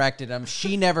never corrected him.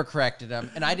 She never corrected him.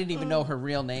 And I didn't even know her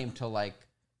real name till like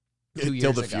 2 years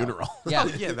Till ago. the funeral. Yeah.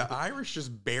 yeah, the Irish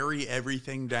just bury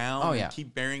everything down. Oh, and yeah.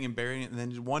 keep burying and burying it, and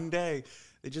then just one day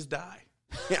they just die.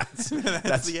 Yeah,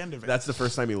 That's the end of it. That's the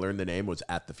first time he learned the name was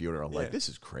at the funeral. Like, Yeah. this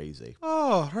is crazy.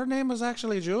 Oh, her name was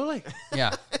actually Julie.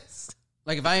 Yeah.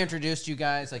 Like, if I introduced you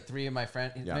guys, like 3 of my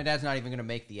friends, Yeah. my dad's not even going to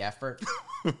make the effort.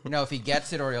 You know, if he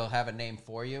gets it or he'll have a name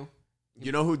for you.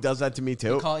 You know who does that to me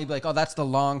too? He'd be like, oh, that's the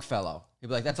long fellow. He'd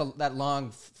be like, that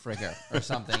long frigger or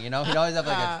something. You know, he'd always have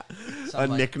like A something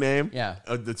like- nickname? Yeah.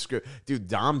 Dude,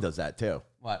 Dom does that too.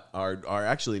 What? Our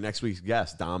actually next week's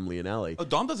guest, Dom Leonelli. Oh,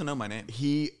 Dom doesn't know my name.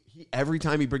 He every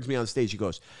time he brings me on stage, he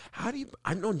goes, "How do you?"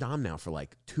 I've known Dom now for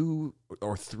like 2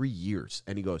 or 3 years,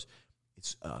 and he goes,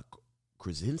 "It's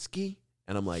Krasinski,"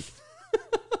 and I'm like,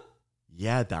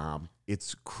 "Yeah, Dom,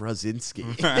 it's Krasinski."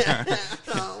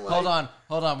 Hold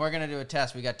on. We're going to do a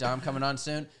test. We got Dom coming on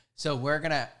soon. So I'm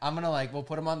going to we'll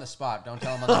put him on the spot. Don't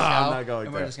tell him on the show. I'm not going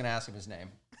and we're there. just going to ask him his name.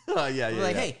 yeah. We're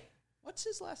like, hey, what's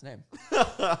his last name?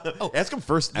 Ask him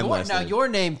first and last name. Your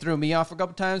name threw me off a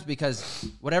couple times because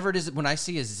whatever it is, when I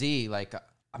see a Z, like,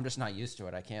 I'm just not used to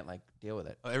it. I can't deal with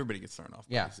it. Oh, everybody gets thrown off.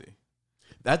 Yeah. See.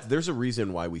 There's a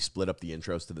reason why we split up the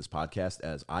intros to this podcast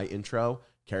as I intro,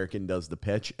 Kerrigan does the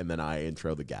pitch, and then I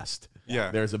intro the guest. Yeah.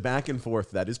 There's a back and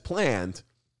forth that is planned,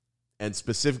 and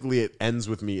specifically it ends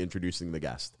with me introducing the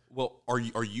guest. Well, are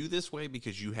you this way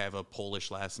because you have a Polish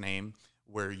last name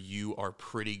where you are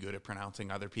pretty good at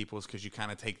pronouncing other people's because you kind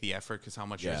of take the effort because how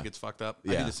much yours gets fucked up?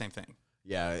 I Yeah. do the same thing.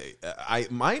 Yeah,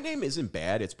 my name isn't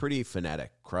bad. It's pretty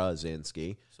phonetic,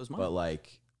 Krasinski. So is mine.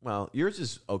 But yours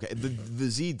is okay. The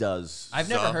Z does. I've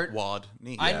never Zuh, heard. Wad,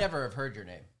 Nee. I never have heard your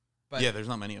name. But Yeah, there's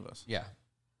not many of us. yeah.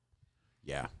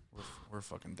 Yeah. We're a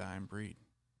fucking dying breed.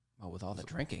 Well, with all the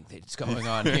drinking that's going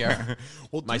on here.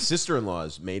 Well, My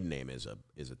sister-in-law's maiden name is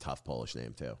a tough Polish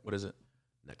name too. what is it?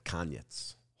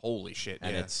 Netkaniec. Holy shit!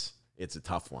 And yeah. It's a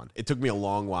tough one. It took me a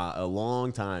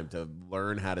long time to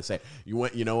learn how to say it.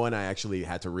 You know when I actually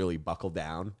had to really buckle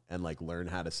down and like learn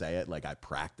how to say it, like I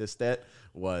practiced it,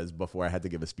 was before I had to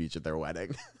give a speech at their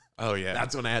wedding. Oh, yeah.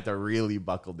 That's when I had to really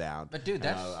buckle down. But, dude,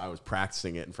 that's... I was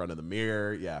practicing it in front of the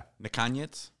mirror. Yeah.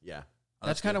 Nakanyets? Yeah.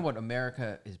 That's kind of what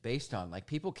America is based on. Like,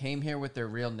 people came here with their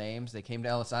real names. They came to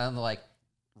Ellis Island, they're like,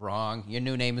 wrong. Your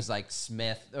new name is like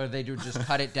Smith. Or they do just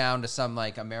cut it down to some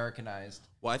like Americanized.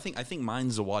 Well, I think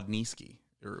mine's Zawodniski,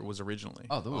 or it was originally.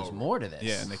 Oh, there was more to this.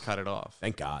 Yeah, and they cut it off.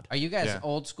 Thank God. Are you guys Yeah.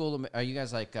 old school? Are you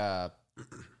guys like, did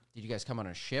you guys come on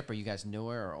a ship? Are you guys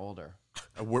newer or older?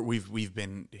 We've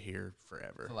been here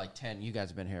forever. For like 10, you guys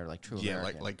have been here like true Yeah,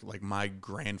 American. like my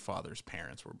grandfather's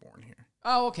parents were born here,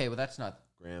 Oh, okay. Well, that's not...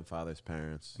 Grandfather's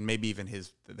parents. and maybe even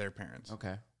their parents.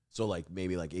 Okay. So like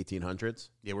maybe like 1800s?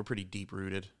 Yeah, we're pretty deep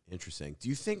rooted. Interesting. Do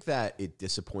you think that it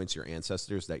disappoints your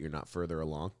ancestors that you're not further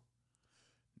along?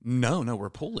 No,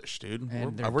 we're Polish, dude.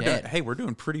 And We're they're dead. doing, we're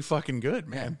doing pretty fucking good,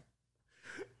 man.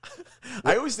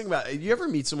 I always think about, you ever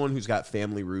meet someone who's got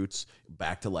family roots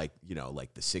back to like,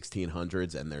 like the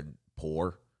 1600s and they're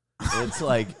poor? It's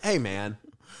like, hey man,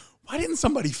 Why didn't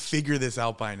somebody figure this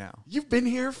out by now? you've been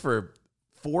here for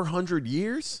 400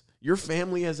 years? Your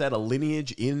family has had a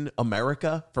lineage in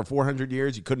America for 400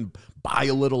 years. You couldn't buy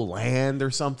a little land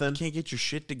or something? Can't get your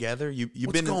shit together. You've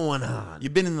What's been going on?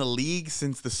 You've been in the league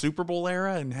since the Super Bowl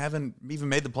era and haven't even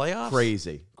made the playoffs.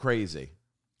 Crazy.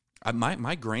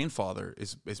 My grandfather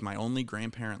is my only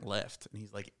grandparent left, and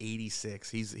he's like 86.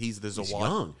 He's the Zawad.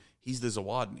 young. He's the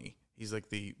Zawadny. He's like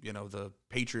the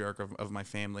patriarch of my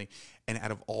family. And out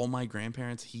of all my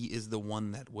grandparents, he is the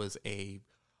one that was a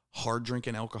hard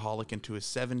drinking alcoholic into his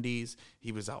 70s.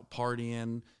 He was out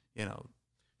partying.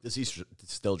 Does he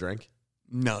still drink?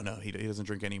 No, he doesn't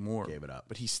drink anymore. Gave it up.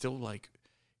 But he's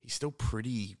still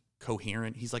pretty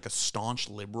coherent. He's like a staunch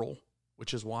liberal,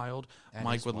 which is wild. That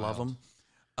Mike is would love wild. him.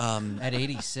 At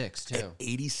 86, too. At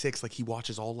 86, like he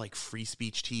watches all like free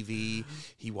speech TV.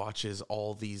 He watches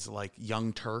all these like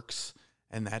Young Turks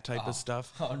and that type of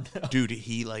stuff. Oh, no. Dude,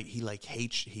 he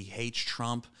hates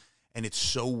Trump, and it's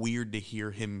so weird to hear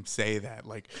him say that.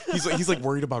 Like he's like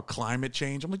worried about climate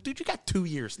change. I'm like, dude, you got 2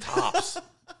 years tops.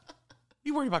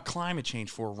 You worried about climate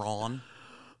change for Ron?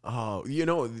 Oh,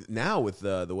 now with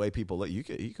the way people live, you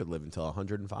could live until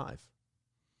 105.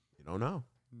 You don't know.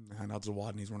 Nah, not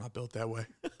Zawadnys. We're not built that way.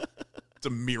 It's a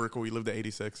miracle we lived to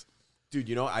 86.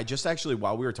 Dude, I just actually,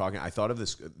 while we were talking, I thought of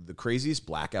the craziest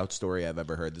blackout story I've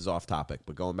ever heard. This is off topic,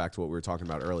 but going back to what we were talking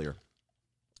about earlier.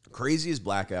 Craziest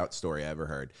blackout story I ever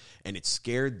heard. And it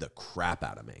scared the crap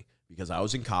out of me because I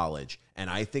was in college and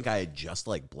I think I had just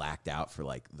like blacked out for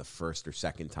like the first or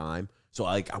second time. So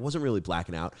I wasn't really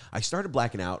blacking out. I started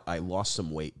blacking out. I lost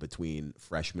some weight between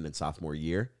freshman and sophomore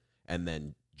year. And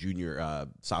then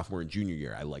sophomore and junior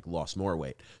year, I like lost more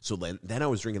weight. So then I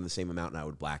was drinking the same amount and I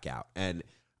would black out. And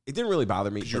it didn't really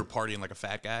bother me. Because you were partying like a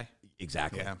fat guy?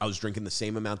 Exactly. Yeah. I was drinking the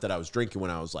same amount that I was drinking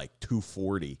when I was like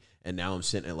 240, and now I'm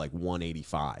sitting at like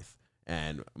 185.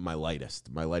 And my lightest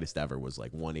ever was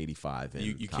like 185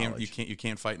 in college. You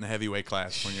can't fight in the heavyweight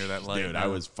class when you're that light. Dude, I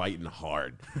was fighting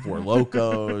hard for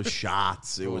locos,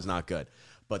 shots. It was not good.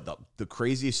 But the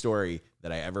craziest story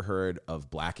that I ever heard of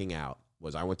blacking out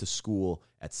was I went to school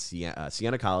at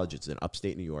Siena College. It's in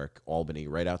upstate New York, Albany,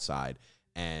 right outside.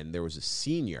 And there was a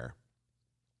senior,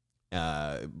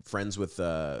 friends with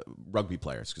rugby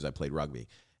players because I played rugby.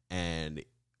 And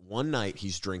one night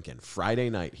he's drinking. Friday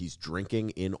night he's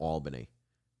drinking in Albany,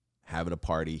 having a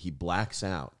party. He blacks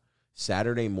out.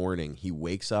 Saturday morning he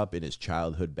wakes up in his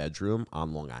childhood bedroom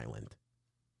on Long Island.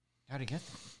 How'd he get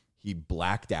there? He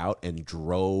blacked out and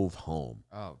drove home.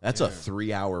 Oh, that's dude. a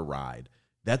 3-hour ride.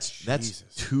 That's Jesus.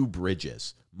 2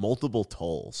 bridges, multiple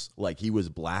tolls. Like he was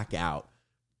blackout,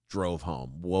 drove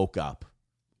home, woke up,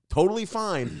 totally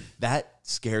fine. That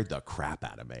scared the crap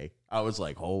out of me. I was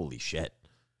like, holy shit.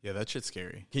 Yeah, that shit's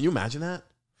scary. Can you imagine that?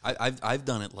 I've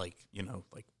done it like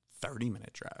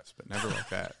 30-minute drives, but never like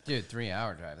that. Dude,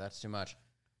 3-hour drive. That's too much.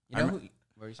 I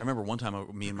Where you I remember one time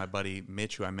me and my buddy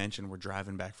Mitch, who I mentioned, were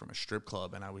driving back from a strip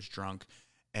club, and I was drunk.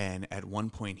 And at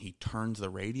one point, he turns the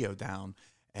radio down,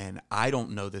 and I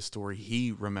don't know this story.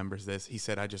 He remembers this. He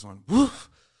said, I just went, woof.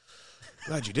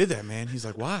 Glad you did that, man. He's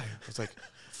like, why? I was like,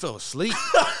 I fell asleep.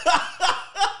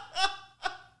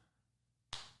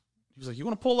 He was like, you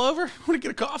want to pull over? Want to get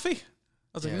a coffee? I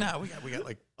was like, Dude. no, we got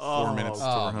like 4 minutes to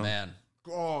Oh, home. man.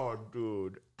 God,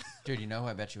 dude. Dude, you know who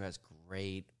I bet you has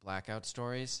great blackout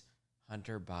stories?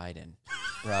 Hunter Biden.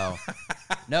 Bro.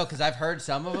 No, because I've heard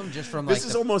some of them just from like... This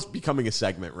is almost becoming a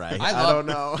segment, right? I don't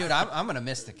know. Dude, I'm going to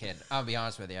miss the kid. I'll be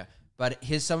honest with you. But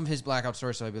some of his blackout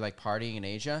stories, so he'll be like partying in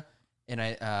Asia, and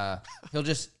he'll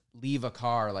just leave a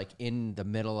car like in the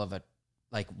middle of a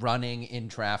like running in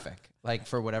traffic, like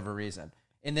for whatever reason.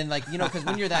 And then like, because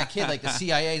when you're that kid, like the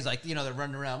CIA is like, they're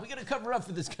running around. We got to cover up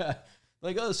for this guy.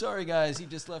 Like, oh, sorry, guys. He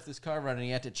just left this car running. He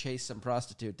had to chase some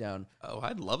prostitute down. Oh,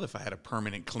 I'd love if I had a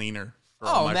permanent cleaner for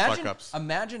all my fuck-ups.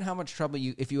 Imagine how much trouble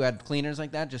if you had cleaners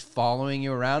like that just following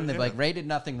you around. They'd be like, Ray did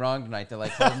nothing wrong tonight. They're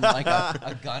like holding like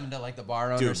a gun to like the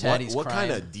bar owner's head. He's what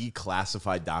crying. kind of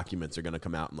declassified documents are going to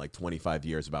come out in like 25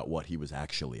 years about what he was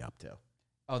actually up to?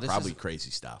 Oh, this Probably is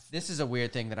crazy stuff. This is a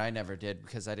weird thing that I never did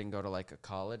because I didn't go to like a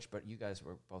college, but you guys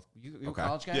were both. You a Okay.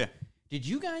 college guy? Yeah. Did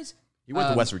you guys? He went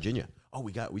to West Virginia. Oh,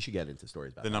 we should get into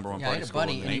stories about The that. number one Yeah, I party had a school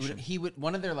buddy, in the and nation. he would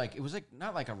one of their like it was like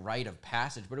not like a rite of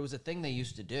passage, but it was a thing they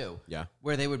used to do. Yeah.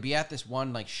 Where they would be at this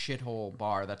one like shithole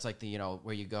bar that's like the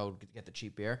where you go to get the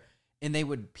cheap beer, and they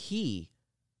would pee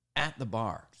at the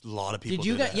bar. A lot of people Did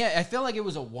you do guys? that. Yeah, I feel like it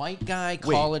was a white guy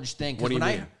college thing. 'Cause what do you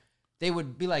when mean? they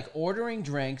would be like ordering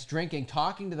drinks, drinking,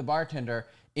 talking to the bartender,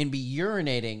 and be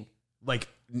urinating. Like,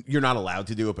 you're not allowed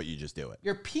to do it, but you just do it.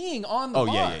 You're peeing on the Oh,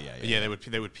 bar. yeah. Yeah,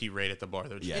 they would pee right at the bar.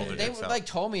 They would just pull And their they dicks would out. like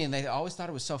told me, and they always thought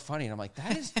it was so funny. And I'm like,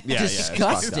 that is Yeah, it's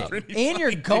disgusting. fucked up. And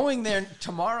you're going there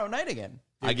tomorrow night again.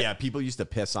 Yeah, people used to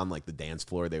piss on like the dance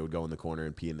floor. They would go in the corner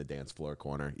and pee in the dance floor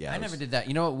corner. Yeah, I never did that.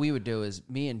 You know what we would do is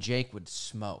me and Jake would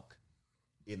smoke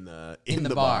in the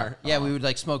bar. Yeah, we would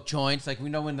like smoke joints. Like we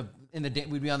know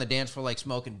we'd be on the dance floor like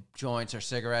smoking joints or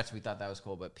cigarettes. We thought that was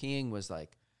cool, but peeing was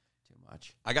like too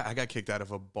much. I got kicked out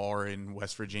of a bar in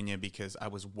West Virginia because I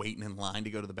was waiting in line to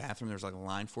go to the bathroom. There was like a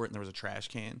line for it, and there was a trash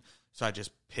can. So I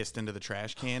just pissed into the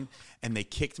trash can, and they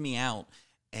kicked me out.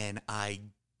 And I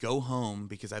go home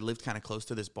because I lived kind of close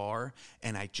to this bar,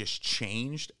 and I just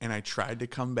changed, and I tried to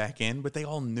come back in, but they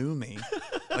all knew me.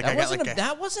 Like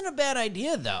That wasn't a bad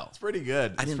idea though. It's pretty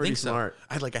good. I It's didn't pretty think smart. so.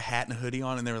 I had like a hat and a hoodie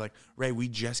on, and they were like, "Ray, we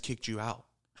just kicked you out."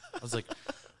 I was like,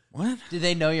 "What?" Did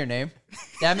they know your name?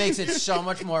 That makes it so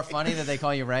much more funny that they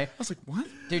call you Ray. I was like, "What?"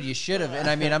 Dude, you should have. And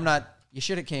I mean, you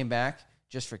should have came back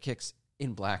just for kicks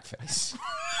in blackface.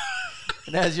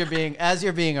 And as you're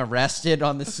being arrested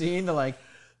on the scene, they're like,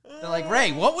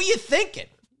 Ray, what were you thinking?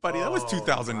 Buddy, that was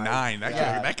 2009.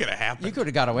 That could have happened. You could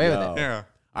have got away with it. Yeah.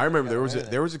 I remember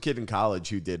there was a kid in college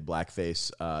who did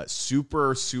blackface,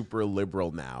 super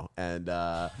liberal now, and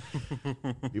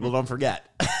people don't forget.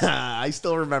 I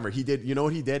still remember he did. You know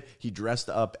what he did? He dressed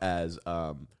up as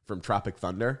from Tropic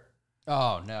Thunder.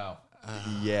 Oh no.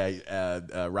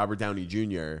 Robert Downey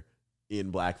Jr.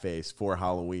 in blackface for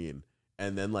Halloween,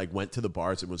 and then like went to the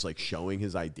bars and was like showing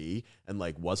his ID and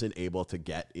like wasn't able to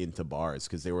get into bars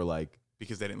because they were like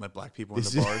Because they didn't let black people in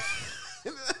This the is- bars.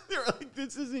 they were like,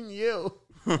 this isn't you.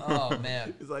 Oh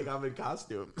man. He's like, I'm in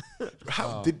costume.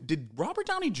 How did Robert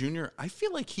Downey Jr. I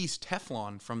feel like he's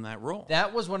Teflon from that role.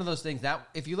 That was one of those things that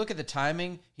if you look at the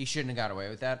timing, he shouldn't have got away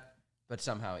with that, but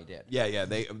somehow he did. Yeah.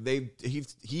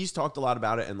 He's talked a lot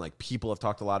about it, and like people have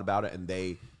talked a lot about it, and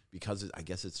because I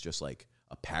guess it's just like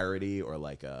a parody or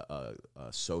like a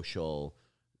social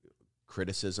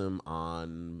criticism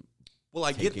on. Well,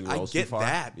 I taking get roles too far.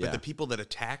 that, but Yeah. the people that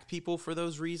attack people for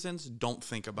those reasons don't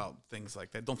think about things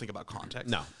like that. Don't think about context.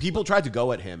 No, people tried to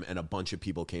go at him, and a bunch of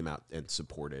people came out and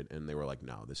supported, and they were like,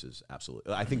 "No, this is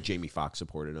absolutely." I think Jamie Foxx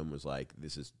supported him. Was like,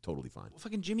 "This is totally fine." Well,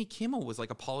 fucking Jimmy Kimmel was like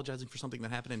apologizing for something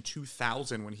that happened in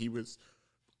 2000 when he was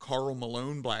Karl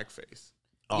Malone blackface.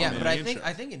 Yeah, man. but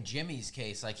I think in Jimmy's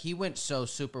case, like he went so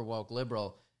super woke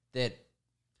liberal that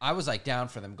I was like down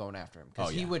for them going after him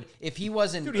because he would if he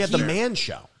wasn't. Dude, he had the Man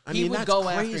Show. He would that's go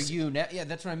crazy. after you. Yeah,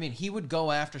 that's what I mean. He would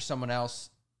go after someone else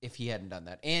if he hadn't done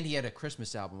that. And he had a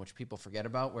Christmas album, which people forget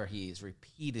about, where he's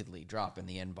repeatedly dropping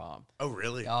the N-bomb. Oh,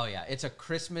 really? Oh, yeah. It's a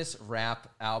Christmas rap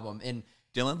album. And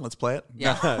Dylan, let's play it.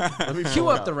 yeah, Let me cue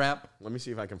pull it up the rap. Let me see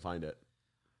if I can find it.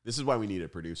 This is why we need a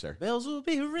producer. Bells will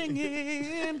be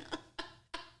ringing.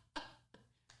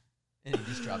 And he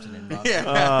just drops an N-bomb.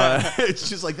 It's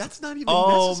just like that's not even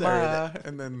necessary.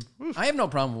 And then I have no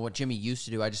problem with what Jimmy used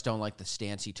to do. I just don't like the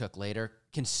stance he took later,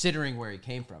 considering where he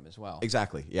came from as well.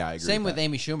 Exactly. Yeah, I agree. Same with that.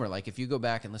 Amy Schumer. Like, if you go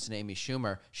back and listen to Amy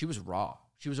Schumer, she was raw.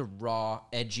 She was a raw,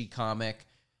 edgy comic.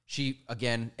 She,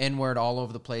 again, N-word all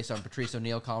over the place on Patrice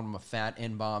O'Neill, calling him a fat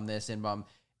N-bomb, this N-bomb.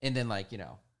 And then, like, a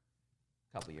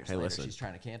couple of years later, listen. she's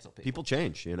trying to cancel people. People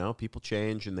change, people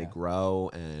change and they grow,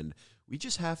 and we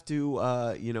just have to,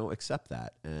 accept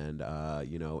that and,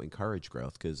 encourage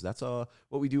growth because that's what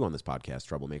we do on this podcast,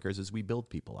 Troublemakers, is we build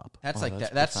people up. That's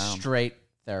that's straight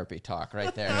therapy talk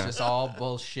right there. It's just all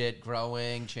bullshit,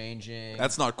 growing, changing.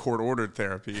 that's not court-ordered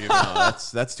therapy. Either.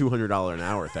 That's $200 an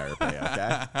hour therapy,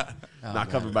 okay? Not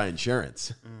covered by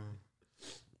insurance.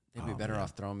 They'd be better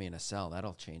off throwing me in a cell.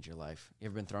 That'll change your life. You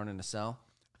ever been thrown in a cell?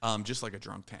 Just like a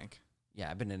drunk tank. Yeah,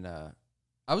 I've been in a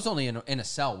I was only in a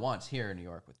cell once here in New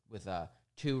York with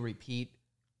 2 repeat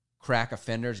crack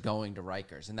offenders going to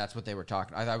Rikers, and that's what they were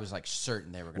talking. I was like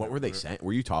certain they were going to. What were they saying?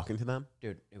 Were you talking to them?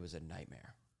 Dude, it was a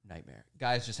nightmare.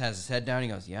 Guys just has his head down. He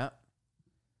goes, yeah,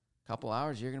 couple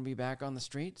hours, you're going to be back on the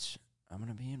streets. I'm going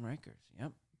to be in Rikers.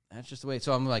 Yep. That's just the way.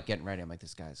 So I'm like getting ready. I'm like,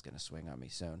 this guy's going to swing on me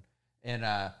soon. And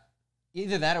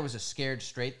either that or it was a scared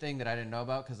straight thing that I didn't know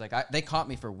about because like they caught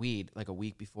me for weed like a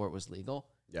week before it was legal.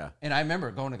 Yeah. And I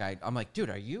remember going to a guy. I'm like, dude,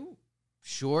 are you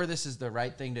sure this is the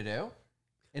right thing to do?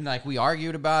 And like we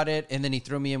argued about it. And then he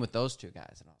threw me in with those 2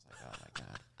 guys. And I was like, oh my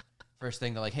God. First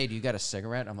thing, they're like, hey, do you got a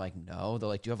cigarette? I'm like, no. They're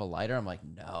like, do you have a lighter? I'm like,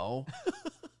 no.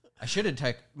 I should have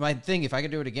taken my thing. If I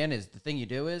could do it again, is the thing you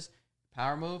do is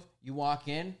power move. You walk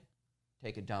in,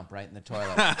 take a dump right in the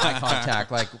toilet. Eye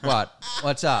contact. Like, what?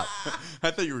 What's up?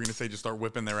 I thought you were going to say just start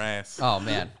whipping their ass. Oh,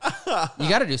 man. You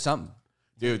got to do something.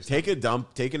 Dude, taking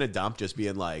a dump, just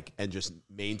being like, and just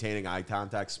maintaining eye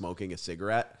contact, smoking a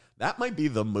cigarette. That might be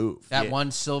the move. That one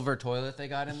silver toilet they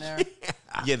got in there.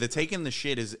 Yeah, the taking the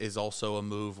shit is also a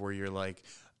move where you're like,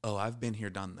 oh, I've been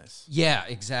here, done this. Yeah,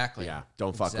 exactly. Yeah,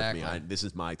 don't fuck with me. This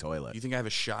is my toilet. You think I have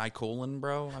a shy colon,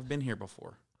 bro? I've been here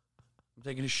before. I'm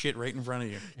taking a shit right in front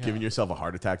of you. Yeah. Giving yourself a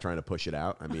heart attack trying to push it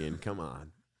out. I mean, come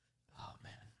on. Oh,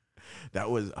 man. That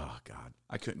was, oh, God.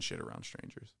 I couldn't shit around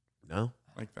strangers. No?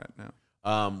 Like that, no.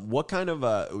 What kind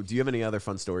of, do you have any other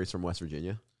fun stories from West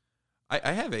Virginia?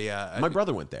 I have a... my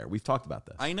brother went there. We've talked about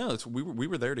this. I know. We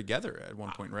were there together at one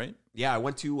point, right? Yeah, I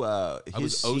went to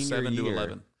his senior 07 year, to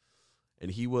 11. And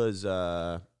he was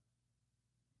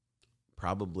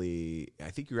probably, I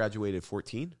think he graduated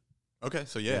 14. Okay,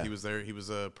 so yeah, he was there. He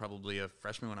was probably a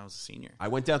freshman when I was a senior. I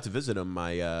went down to visit him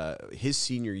his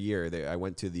senior year. I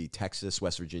went to the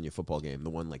Texas-West Virginia football game,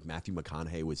 the one like Matthew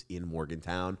McConaughey was in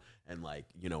Morgantown and like,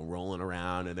 you know, rolling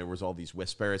around, and there was all these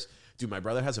whispers. Dude, my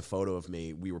brother has a photo of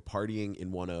me. We were partying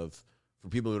in one of, for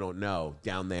people who don't know,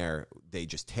 down there, they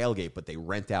just tailgate, but they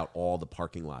rent out all the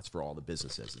parking lots for all the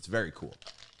businesses. It's very cool.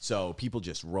 So people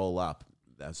just roll up.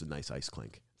 That's a nice ice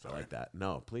clink. I like that.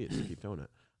 No, please keep doing it.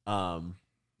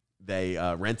 They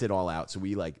rent it all out. So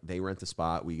they rent a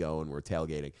spot. We go and we're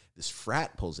tailgating. This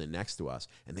frat pulls in next to us,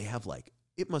 and they have like,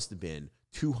 it must have been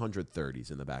 230s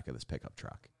in the back of this pickup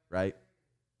truck, right?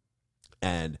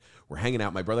 And we're hanging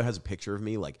out. My brother has a picture of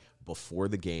me like before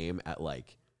the game at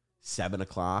like 7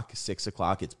 o'clock, 6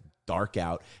 o'clock. It's dark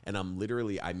out. And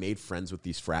I made friends with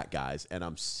these frat guys, and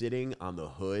I'm sitting on the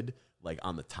hood, like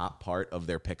on the top part of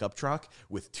their pickup truck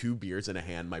with 2 beers in a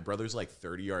hand. My brother's like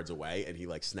 30 yards away, and he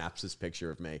like snaps this picture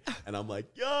of me. And I'm like,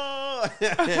 yo,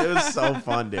 it was so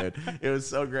fun, dude. It was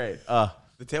so great. The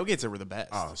tailgates there were the best.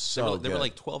 Oh, so they were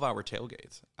like 12-hour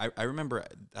tailgates. I remember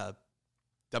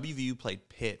WVU played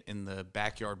Pitt in the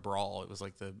backyard brawl. It was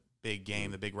like the big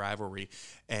game, the big rivalry,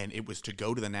 and it was to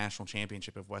go to the national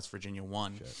championship if West Virginia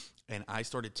won. Shit. And I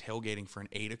started tailgating for an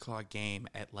 8 o'clock game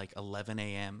at like 11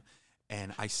 a.m.,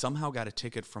 and I somehow got a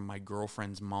ticket from my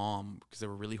girlfriend's mom because they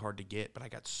were really hard to get, but I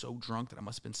got so drunk that I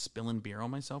must have been spilling beer on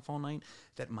myself all night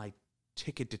that my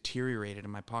ticket deteriorated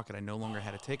in my pocket. I no longer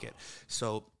had a ticket.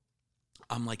 So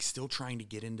I'm like still trying to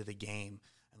get into the game.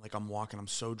 And like I'm walking, I'm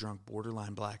so drunk,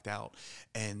 borderline blacked out.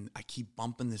 And I keep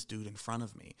bumping this dude in front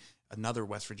of me, another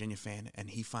West Virginia fan, and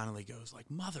he finally goes like,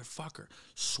 motherfucker,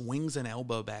 swings an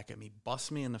elbow back at me,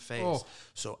 busts me in the face. Oh.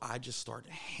 So I just start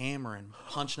hammering,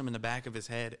 punching him in the back of his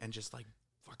head, and just like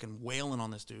fucking wailing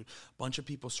on this dude. Bunch of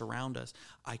people surround us.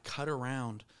 I cut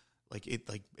around,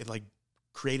 it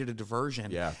created a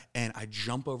diversion. Yeah. And I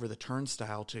jump over the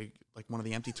turnstile to like one of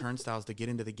the empty turnstiles to get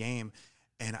into the game.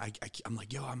 And I'm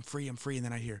like, yo, I'm free. And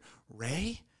then I hear,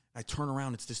 Ray? I turn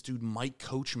around. It's this dude, Mike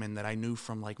Coachman, that I knew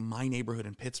from like my neighborhood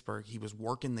in Pittsburgh. He was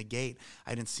working the gate. I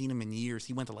hadn't seen him in years.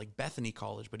 He went to like Bethany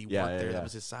College, but he worked there. Yeah. That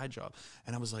was his side job.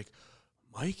 And I was like,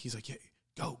 Mike? He's like, yeah,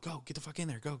 go, get the fuck in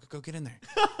there. Go get in there.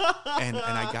 and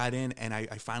I got in, and I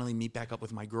finally meet back up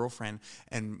with my girlfriend,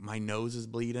 and my nose is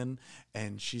bleeding.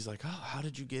 And she's like, oh, how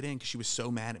did you get in? Because she was so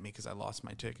mad at me because I lost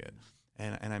my ticket.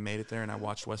 And I made it there, and I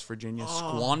watched West Virginia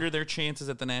squander their chances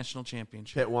at the national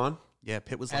championship. Pitt won? Yeah,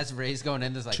 Pitt was as Ray's going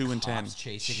in, there's like 2-10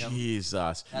 chasing him.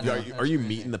 Jesus. Are you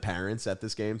meeting the parents at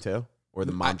this game too? Or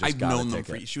the mom just got a ticket? I've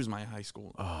known them she was my high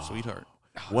school sweetheart.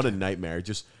 What a nightmare.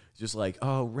 Just like,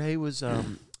 oh, Ray was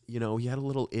he had a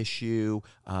little issue.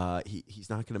 He's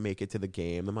not going to make it to the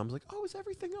game. The mom's like, oh, is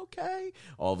everything okay?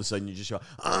 All of a sudden, you just show,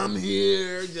 I'm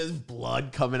here. Just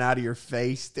blood coming out of your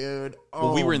face, dude.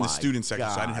 Well, we were in the student section,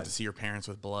 so I didn't have to see your parents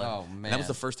with blood. Oh, man. And that was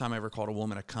the first time I ever called a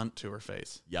woman a cunt to her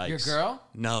face. Yikes. Your girl?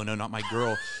 No, not my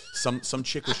girl. Some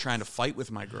chick was trying to fight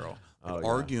with my girl,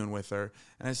 arguing with her.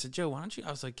 And I said, Joe, why don't you?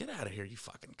 I was like, get out of here, you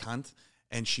fucking cunt.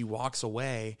 And she walks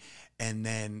away, and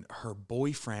then her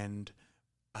boyfriend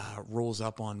rolls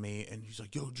up on me, and he's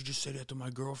like, yo, did you just say that to my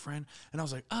girlfriend? And I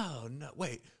was like, oh, no,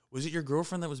 wait, was it your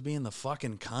girlfriend that was being the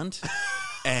fucking cunt?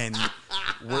 And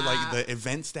we're like, the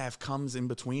event staff comes in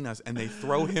between us, and they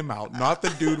throw him out, not the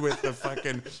dude with the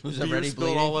fucking Who's beer already spilled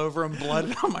bleeding? all over him,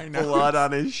 blood on my nose. Blood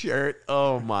on his shirt.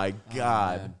 Oh my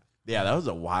God. man. Yeah, that was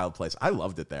a wild place. I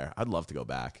loved it there. I'd love to go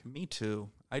back. Me too.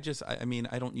 I mean,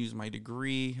 I don't use my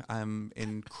degree. I'm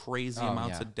in crazy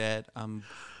amounts yeah. of debt. I'm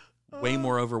way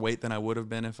more overweight than I would have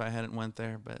been if I hadn't went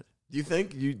there. But Do you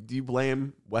think do you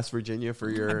blame West Virginia for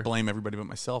your? I blame everybody but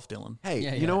myself, Dylan. Hey,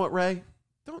 Yeah, you yeah. know what, Ray?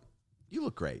 You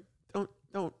look great. Don't.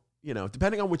 You know,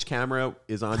 depending on which camera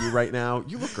is on you right now,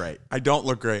 you look great. I don't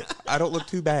look great. I don't look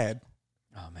too bad.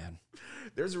 Oh man.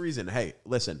 There's a reason. Hey,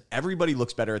 listen, everybody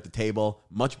looks better at the table,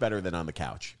 much better than on the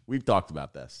couch. We've talked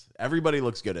about this. Everybody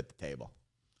looks good at the table.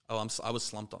 Oh, I was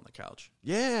slumped on the couch.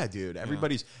 Yeah, dude.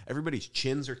 Everybody's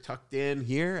chins are tucked in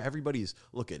here. Everybody's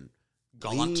looking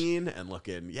Gaunt. lean and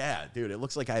looking. Yeah, dude. It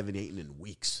looks like I haven't eaten in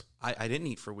weeks. I didn't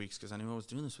eat for weeks because I knew I was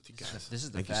doing this with you guys. This is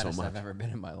the Thank you so fattest I've much. ever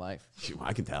been in my life. Shoot,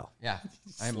 I can tell. Yeah.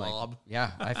 I'm like, Slob.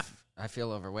 yeah, I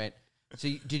feel overweight. So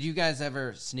did you guys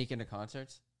ever sneak into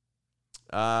concerts?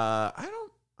 I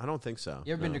don't think so.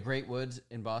 You ever been No. to Great Woods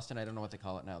in Boston? I don't know what they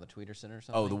call it now, the Tweeter Center or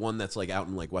something. Oh, the one that's like out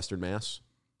in like Western Mass.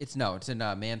 It's in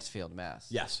Mansfield, Mass.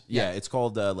 Yes. Yeah. Yeah, it's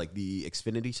called like the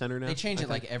Xfinity Center now. They change I it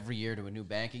like every year to a new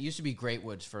bank. It used to be Great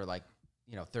Woods for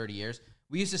 30 years.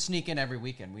 We used to sneak in every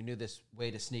weekend. We knew this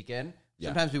way to sneak in. Yeah.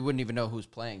 Sometimes we wouldn't even know who's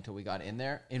playing till we got in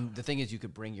there. And the thing is, you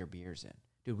could bring your beers in.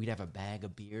 Dude, we'd have a bag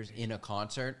of beers in a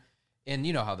concert. And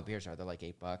you know how the beers are. They're like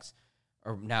 $8.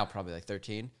 Or now probably like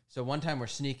 13. So one time we're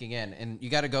sneaking in, and you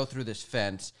got to go through this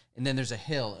fence, and then there's a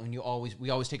hill, and we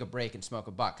always take a break and smoke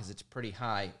a butt because it's a pretty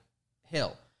high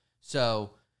hill.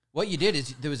 So what you did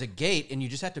is there was a gate, and you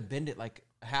just had to bend it like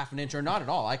a half an inch or not at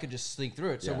all. I could just sneak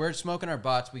through it. So Yeah. we're smoking our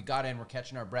butts. We got in. We're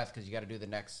catching our breath because you got to do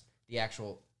the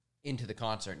actual into the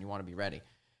concert, and you want to be ready.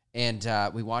 And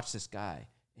we watched this guy,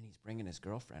 and he's bringing his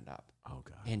girlfriend up. Oh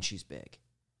God. And she's big.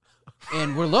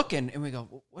 And we're looking, and we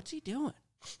go, what's he doing?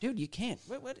 Dude, you can't.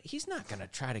 What? He's not going to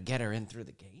try to get her in through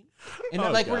the gate. And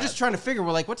Oh, we're God. just trying to figure,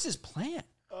 we're like, what's his plan?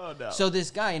 Oh no. So this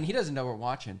guy, and he doesn't know we're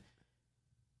watching.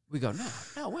 We go,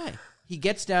 no way. He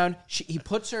gets down. He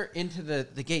puts her into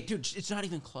the gate. Dude, it's not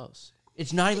even close.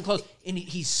 It's not even close. And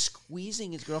he's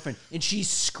squeezing his girlfriend, and she's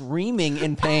screaming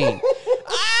in pain.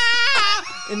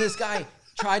 Ah! And this guy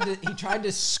tried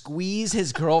to squeeze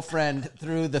his girlfriend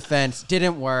through the fence.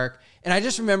 Didn't work. And I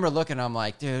just remember looking, I'm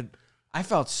like, dude, I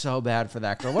felt so bad for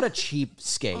that girl. What a cheap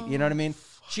skate. You know what I mean?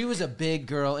 She was a big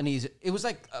girl, and it was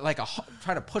like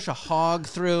trying to push a hog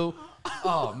through.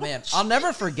 Oh, man. I'll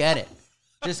never forget it.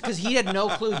 Just because he had no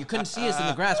clue. You couldn't see us in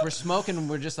the grass. We're smoking, and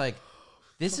we're just like,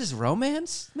 this is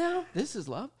romance now? This is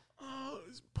love? Oh,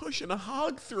 he's pushing a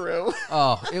hog through.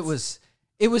 Oh, it was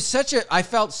such a, I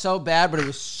felt so bad, but it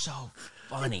was so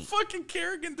funny. Fucking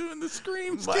Kerrigan doing the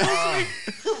screams.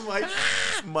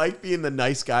 Mike being the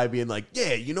nice guy, being like,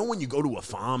 yeah, you know when you go to a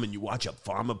farm and you watch a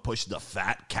farmer push the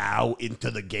fat cow into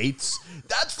the gates?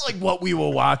 That's like what we were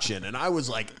watching. And I was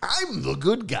like, I'm the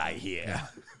good guy here.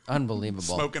 Unbelievable.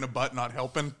 Smoking a butt, not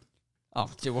helping. Oh,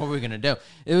 dude, what were we going to do?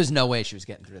 There was no way she was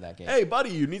getting through that gate. Hey, buddy,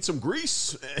 you need some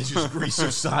grease? And just grease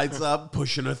her sides up,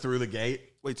 pushing her through the gate.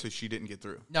 Wait, so she didn't get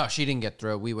through? No, she didn't get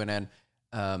through. We went in.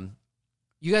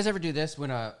 You guys ever do this when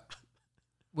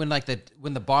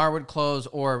the bar would close,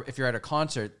 or if you're at a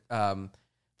concert,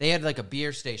 they had like a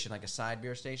beer station, like a side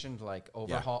beer station to like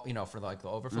overhaul, for like the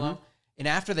overflow. And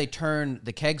after they turn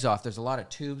the kegs off, there's a lot of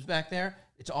tubes back there.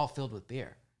 It's all filled with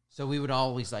beer. So we would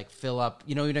always like fill up,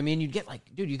 you know what I mean? You'd get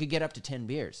you could get up to 10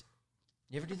 beers.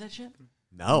 You ever do that shit?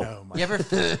 No. You ever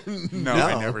No,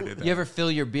 I never did that. you ever fill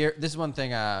your beer? This is one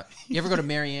thing. You ever go to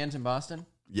Mary Ann's in Boston?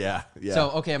 Yeah.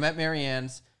 So, okay, I'm at Mary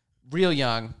Ann's, real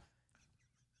young.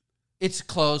 It's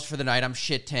closed for the night. I'm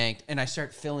shit tanked, and I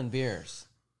start filling beers,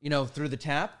 through the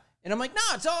tap. And I'm like, no,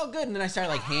 it's all good. And then I start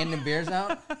like handing beers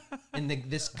out, and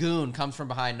this goon comes from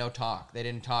behind, no talk. They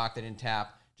didn't talk, they didn't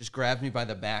tap, just grabs me by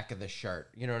the back of the shirt.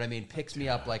 You know what I mean? Picks me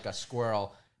up like a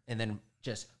squirrel, and then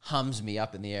just hums me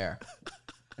up in the air.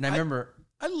 And I remember...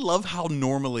 I love how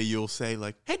normally you'll say,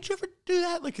 like, hey, did you ever do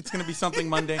that? Like it's going to be something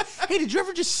mundane. Hey, did you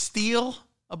ever just steal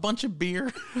a bunch of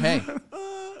beer? Hey,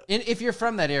 and if you're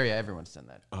from that area, everyone's done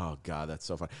that. Oh God, that's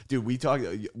so fun, dude. We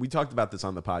talked about this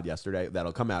on the pod yesterday.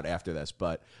 That'll come out after this.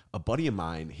 But a buddy of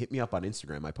mine hit me up on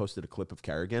Instagram. I posted a clip of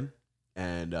Kerrigan,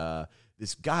 and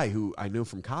this guy who I knew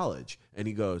from college, and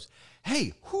he goes,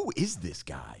 "Hey, who is this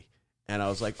guy?" And I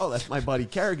was like, "Oh, that's my buddy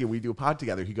Kerrigan. We do a pod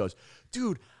together." He goes,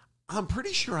 "Dude, I'm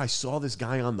pretty sure I saw this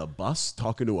guy on the bus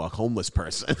talking to a homeless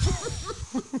person.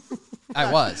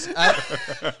 I was.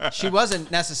 She wasn't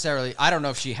necessarily. I don't know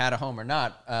if she had a home or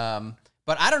not.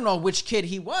 But I don't know which kid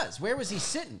he was. Where was he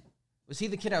sitting? Was he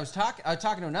the kid I was talking? I was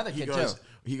talking to another kid too.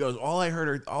 He goes. All I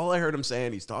heard him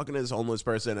saying, he's talking to this homeless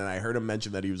person, and I heard him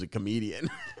mention that he was a comedian.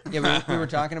 Yeah, we were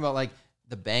talking about like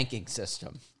the banking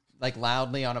system, like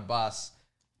loudly on a bus,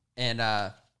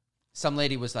 and some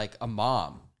lady was like a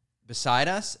mom beside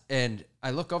us, and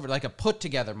I look over like a put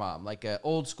together mom, like an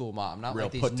old school mom, not Real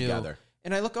like these put new. together.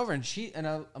 And I look over and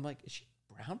I'm like, is she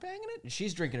brown banging it? And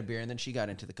she's drinking a beer, and then she got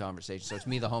into the conversation. So it's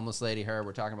me, the homeless lady, her.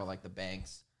 We're talking about like the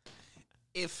banks.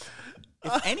 If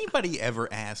anybody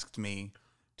ever asked me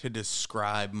to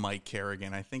describe Mike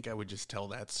Kerrigan, I think I would just tell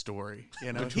that story.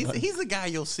 You know, he's the guy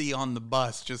you'll see on the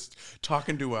bus just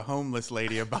talking to a homeless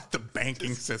lady about the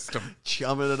banking system,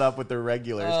 chumming it up with the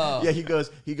regulars. Oh. Yeah, he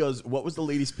goes, what was the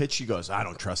lady's pitch? She goes, I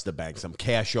don't trust the banks. I'm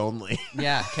cash only.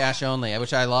 Yeah, cash only,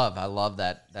 which I love. I love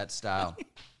that style.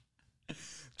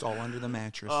 It's all under the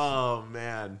mattress. Oh,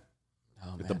 man.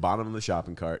 At the bottom of the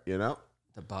shopping cart, you know?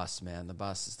 The bus, man. The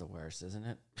bus is the worst, isn't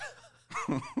it?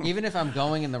 Even if I'm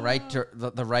going in the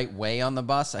right way on the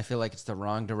bus, I feel like it's the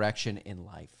wrong direction in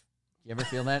life. You ever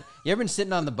feel that? You ever been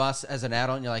sitting on the bus as an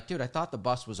adult and you're like, dude, I thought the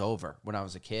bus was over when I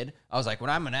was a kid. I was like, when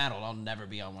I'm an adult, I'll never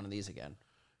be on one of these again.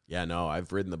 Yeah, no,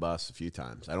 I've ridden the bus a few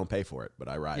times. I don't pay for it, but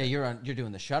I ride. Yeah, it. you're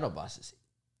doing the shuttle buses.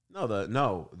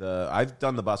 I've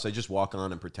done the bus. I just walk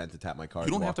on and pretend to tap my card.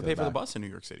 You don't and have to walk pay for the back. bus in New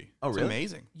York City. Oh, really? It's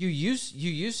amazing. You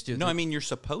used to. No, I mean you're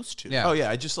supposed to. Yeah. Oh, yeah,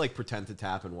 I just like pretend to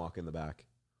tap and walk in the back.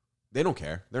 They don't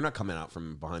care. They're not coming out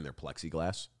from behind their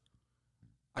plexiglass.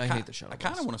 I hate the shuttle I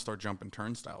kind bus. of want to start jumping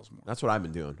turnstiles more. That's what I've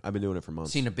been doing. I've been doing it for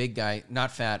months. Seen a big guy,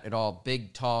 not fat at all,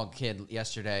 big tall kid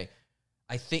yesterday.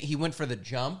 I think he went for the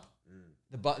jump.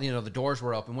 The doors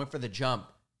were open. Went for the jump.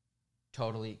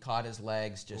 Totally caught his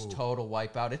legs. Just total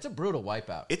wipeout. It's a brutal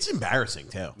wipeout. It's embarrassing,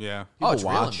 too. Yeah. People it's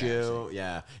real watch you. embarrassing.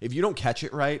 Yeah. If you don't catch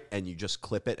it right and you just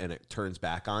clip it and it turns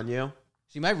back on you.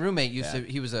 See, my roommate used to.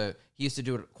 He used to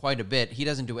do it quite a bit. He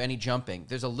doesn't do any jumping.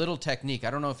 There's a little technique. I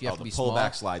don't know if you have to the be pull small.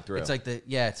 back, slide through. It's like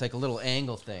it's like a little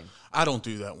angle thing. I don't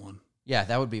do that one. Yeah,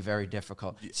 that would be very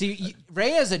difficult. See,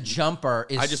 Ray as a jumper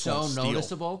is I just so won't steal.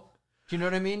 noticeable. Do you know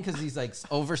what I mean? Because he's like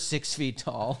over 6 feet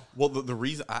tall. Well, the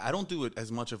reason I don't do it as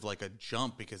much of like a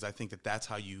jump because I think that's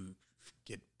how you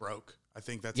get broke. I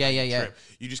think that's how you trip.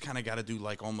 You just kind of got to do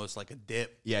like almost like a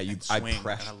dip. Yeah, I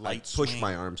push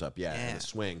my arms up, and a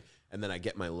swing, and then I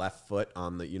get my left foot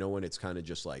on the, when it's kind of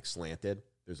just like slanted.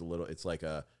 There's a little, it's like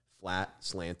a flat,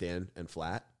 slant in, and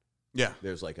flat. Yeah.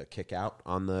 There's like a kick out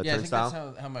on the Yeah, turnstile. I think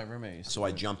that's how my roommate used to So do I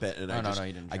it. jump it, and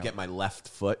you didn't I jump. get my left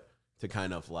foot to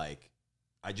kind of like,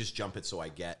 I just jump it so I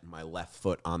get my left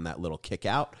foot on that little kick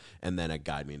out, and then it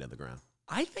guide me to the ground.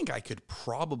 I think I could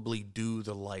probably do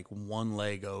the like one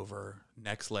leg over,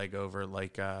 next leg over,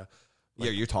 Yeah,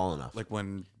 you're tall enough. like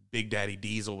when Big Daddy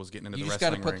Diesel was getting into You the just got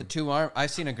wrestling to put ring. the two arms. I've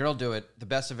seen a girl do it. The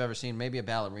best I've ever seen. Maybe a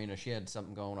ballerina. She had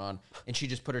something going on, and she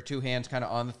just put her two hands kind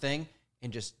of on the thing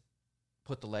and just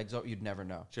put the legs up. You'd never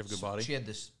know. She have a good body? She had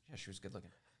this. Yeah, she was good looking.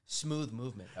 Smooth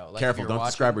movement though. Like Careful, if don't you're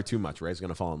describe her watching- too much. Ray's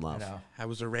gonna fall in love. I know. How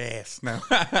was her ass? No.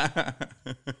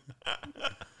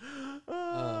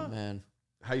 Oh man.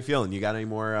 How you feeling? You got any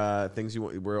more things you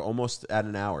want? We're almost at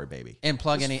an hour, baby. And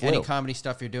plug This any flew. comedy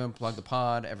stuff you're doing. Plug the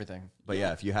pod. Everything. But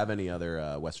yeah, if you have any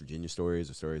other West Virginia stories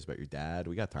or stories about your dad,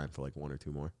 we got time for like one or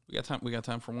two more. We got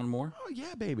time for one more. Oh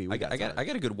yeah, baby. I got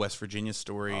a good West Virginia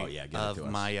story. Oh, yeah, give it of to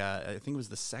us. my I think it was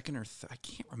the second or I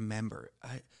can't remember.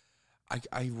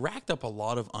 I racked up a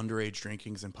lot of underage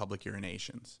drinkings and public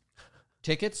urinations.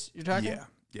 Tickets you're talking?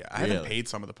 Yeah. I haven't Really? paid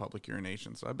some of the public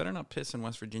urinations, so I better not piss in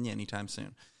West Virginia anytime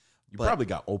soon. You But- probably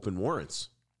got open warrants.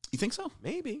 You think so?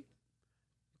 Maybe.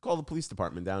 Call the police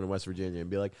department down in West Virginia and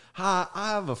be like, "Hi, I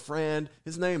have a friend.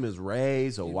 His name is Ray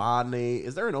Zawadney.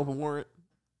 Is there an open warrant?"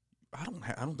 I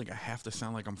don't think I have to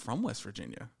sound like I'm from West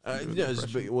Virginia. You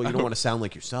don't want to sound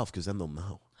like yourself because then they'll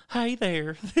know. Hi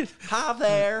there. Hi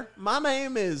there. My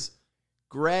name is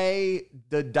Gray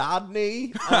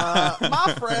Dodney.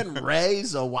 My friend Ray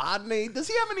Zawadney. Does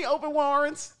he have any open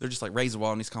warrants? They're just like Ray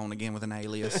Zawalny's calling again with an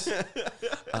alias.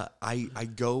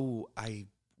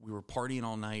 We were partying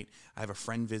all night. I have a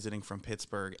friend visiting from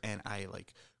Pittsburgh, and I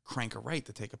like crank a right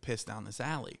to take a piss down this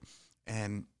alley.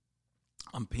 And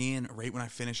I'm peeing. Right when I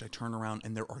finish, I turn around,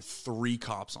 and there are 3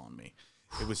 cops on me.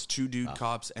 It was 2 dude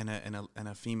cops and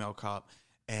a female cop.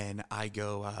 And I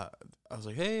go, I was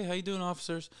like, "Hey, how you doing,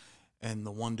 officers?" And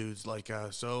the one dude's like,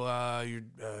 "So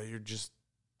you're just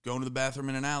going to the bathroom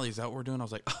in an alley? Is that what we're doing?" I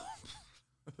was like,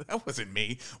 that wasn't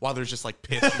me. While there's just like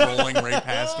piss rolling right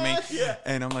past me. Yeah.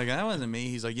 And I'm like, that wasn't me.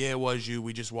 He's like, yeah, it was you.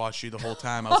 We just watched you the whole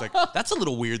time. I was like, that's a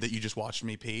little weird that you just watched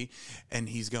me pee. And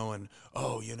he's going,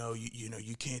 oh,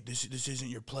 you can't, this isn't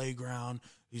your playground.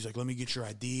 He's like, let me get your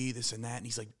ID, this and that. And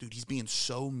he's like, dude, he's being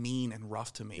so mean and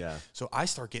rough to me. Yeah. So I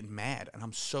start getting mad, and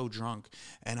I'm so drunk.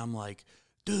 And I'm like,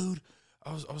 dude,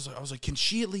 I was like, can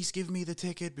she at least give me the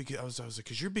ticket? Because I was like,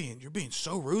 because you're being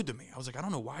so rude to me. I was like, I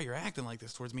don't know why you're acting like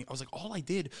this towards me. I was like, all I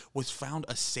did was found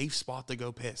a safe spot to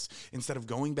go piss instead of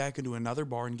going back into another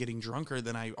bar and getting drunker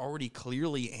than I already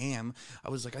clearly am. I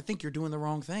was like, I think you're doing the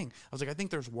wrong thing. I was like, I think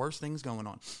there's worse things going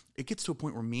on. It gets to a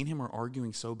point where me and him are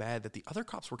arguing so bad that the other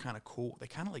cops were kind of cool. They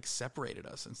kind of like separated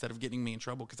us instead of getting me in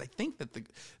trouble, because I think that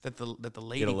the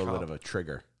lady Get a little cop, bit of a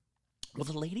trigger. well,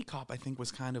 the lady cop, I think,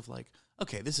 was kind of like,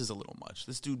 okay, this is a little much.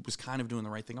 This dude was kind of doing the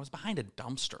right thing. I was behind a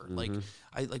dumpster. Mm-hmm. Like,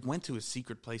 I went to a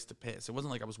secret place to piss. It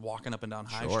wasn't like I was walking up and down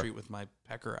High Sure. Street with my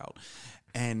pecker out.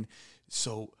 And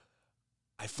so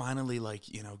I finally,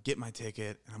 get my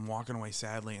ticket, and I'm walking away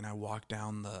sadly, and I walk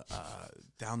down the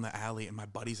alley, and my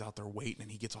buddy's out there waiting,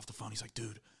 and he gets off the phone. He's like,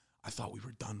 dude, I thought we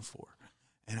were done for.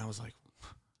 And I was like,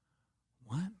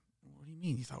 what? What do you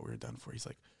mean you thought we were done for? He's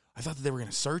like, I thought that they were going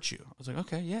to search you. I was like,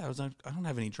 okay, yeah. I was like, I don't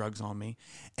have any drugs on me.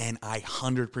 And I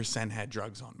 100% had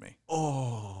drugs on me.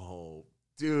 Oh,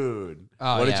 dude.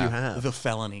 Oh, what did yeah. you have? The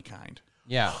felony kind.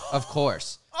 Yeah, of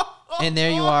course. And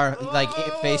there you are, like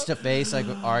face to face, like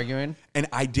arguing. And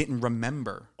I didn't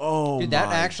remember. Oh, Dude, that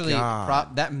my actually,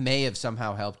 God. that may have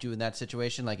somehow helped you in that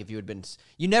situation. Like if you had been,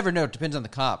 you never know. It depends on the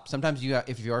cop. Sometimes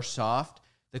if you're soft,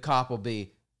 the cop will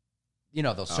be,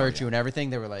 they'll search you and everything.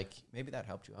 They were like, maybe that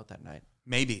helped you out that night.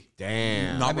 Maybe.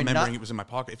 Damn. Not I mean, remembering not- it was in my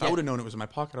pocket. If Yeah. I would have known it was in my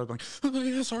pocket, I would have been like, oh,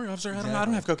 yeah, sorry, officer. I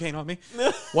don't have cocaine on me.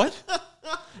 What?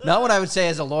 Not what I would say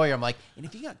as a lawyer. I'm like, and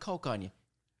if you got coke on you,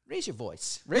 raise your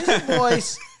voice. Raise your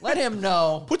voice. Let him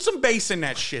know. Put some bass in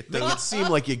that shit, Make though. it seem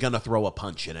like you're going to throw a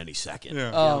punch at any second. Yeah.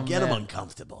 You know, Oh, get him man.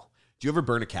 uncomfortable. Do you ever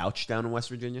burn a couch down in West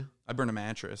Virginia? I burned a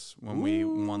mattress when we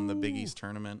won the Big East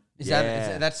tournament.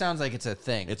 That sounds like it's a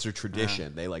thing. It's a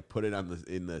tradition. They like put it on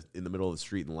in the middle of the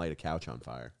street and light a couch on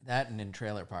fire. That and in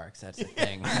trailer parks, that's the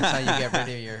thing. That's how you get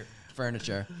rid of your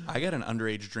furniture. I got an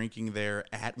underage drinking there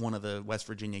at one of the West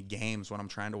Virginia games when I'm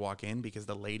trying to walk in, because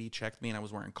the lady checked me and I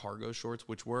was wearing cargo shorts,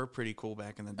 which were pretty cool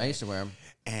back in the day. I used to wear them.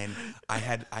 And I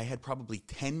had probably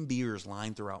 10 beers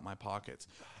lined throughout my pockets,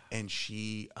 and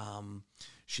she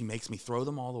makes me throw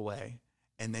them all away.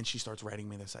 And then she starts writing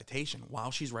me the citation.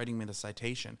 While she's writing me the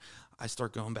citation, I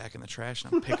start going back in the trash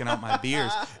and I'm picking out my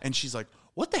beers. And she's like,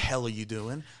 what the hell are you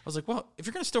doing? I was like, well, if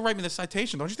you're going to still write me the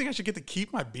citation, don't you think I should get to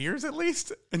keep my beers at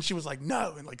least? And she was like,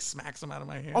 no, and like smacks them out of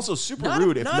my hand. Also, super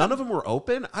rude. If none of them were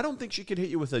open, I don't think she could hit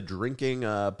you with a drinking,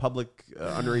 public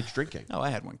underage drinking. no,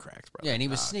 I had one cracked, bro. Yeah, and he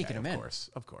was sneaking them in.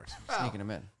 Of course. Sneaking them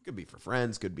in. Could be for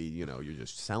friends. Could be, you're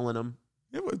just selling them.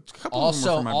 It was a couple of them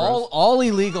were Also, for my bros. all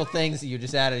illegal things that you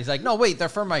just added. He's like, no, wait, they're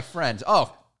for my friends.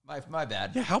 Oh, my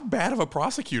bad. Yeah, how bad of a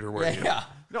prosecutor were you? Yeah.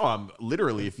 No,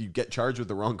 literally, if you get charged with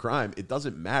the wrong crime, it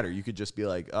doesn't matter. You could just be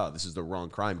like, oh, this is the wrong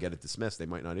crime. Get it dismissed. They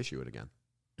might not issue it again.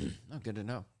 Oh, good to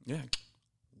know. Yeah.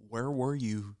 Where were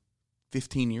you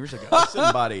 15 years ago?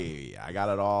 Listen, buddy, I got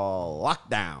it all locked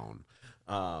down.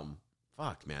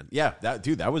 Fuck, man. Yeah,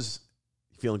 that was,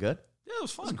 you feeling good? Yeah, it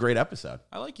was That was a fun. great episode.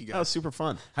 I like you That was guys. super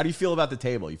fun. How do you feel about the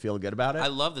table? You feeling good about it? I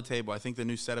love the table. I think the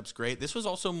new setup's great. This was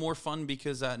also more fun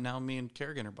because now me and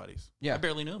Kerrigan are buddies. Yeah. I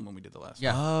barely knew him when we did the last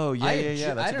Yeah. Oh, yeah,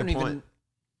 yeah. That's I a don't good even. point.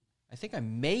 I think I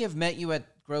may have met you at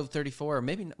Grove 34, or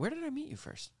maybe. Where did I meet you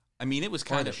first? I mean, it was Or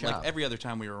kind the of like shop. every other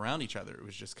time we were around each other, it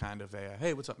was just kind of a,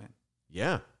 hey, what's up, man?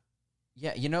 Yeah.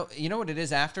 Yeah, you know what it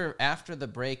is after the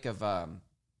break of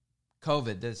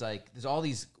COVID. There's all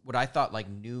these what I thought like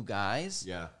new guys,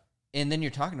 Yeah. and then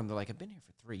you're talking to them. They're like, I've been here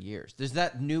for 3 years. There's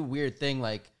that new weird thing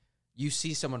like you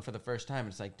see someone for the first time, and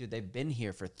it's like, dude, they've been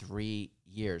here for 3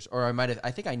 years, or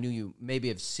I think I knew you, maybe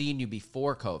have seen you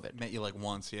before COVID. Met you like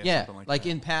once, yeah. Yeah, something like that.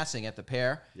 in passing at the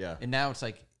pair. Yeah. And now it's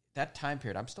like that time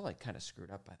period. I'm still like kind of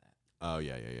screwed up by that. Oh,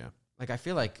 yeah. Like I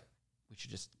feel like we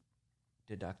should just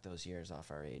deduct those years off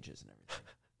our ages and everything.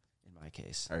 In my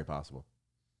case, Very possible.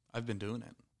 I've been doing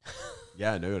it.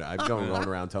 Yeah, dude. I'm going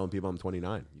around telling people I'm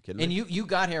 29. You kidding and me? you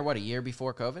got here what, a year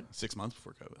before COVID? 6 months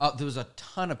before COVID. Oh, there was a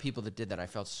ton of people that did that. I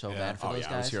felt so bad for Oh, those yeah.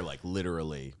 guys. I was here like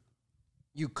literally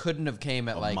You couldn't have came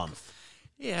at a like month.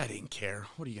 Yeah, I didn't care.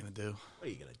 What are you going to do? What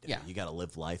are you going to do? Yeah. You got to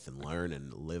live life and learn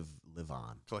and live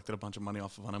on. Collected a bunch of money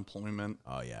off of unemployment.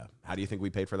 Oh, yeah. How do you think we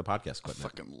paid for the podcast I equipment?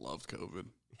 fucking loved COVID.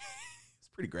 It's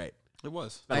pretty great. It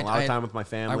was. Spent a lot of time with my I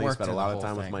family. worked Spent a through lot the of whole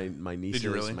time with thing. my nieces. Did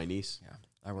you really? My niece. Yeah.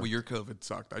 Well, your COVID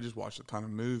sucked. I just watched a ton of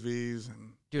movies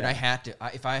and. Dude, I had to.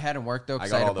 If I hadn't worked though, I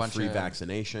because got had all a the bunch free of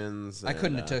vaccinations. I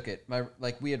couldn't have took it.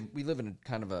 We live in a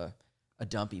kind of a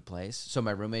dumpy place, so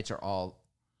my roommates are all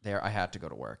there. I had to go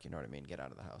to work. You know what I mean? Get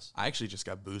out of the house. I actually just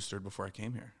got boosted before I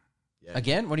came here. Yeah.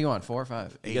 Again? What do you want? 4 or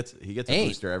 5? He gets a 8.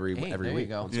 booster every 8. There week. you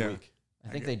go. Once Yeah. a week. I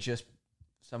think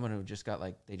someone who just got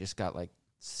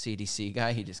CDC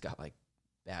guy. He just got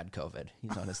bad COVID.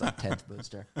 He's on his 10th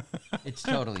booster. It's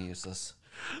totally useless.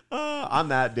 On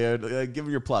that, dude, give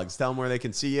them your plugs. Tell them where they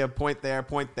can see you. Point there,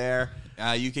 point there.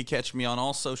 You can catch me on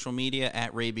all social media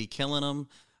at RayBKilling'em.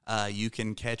 You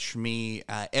can catch me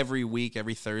every week,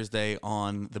 every Thursday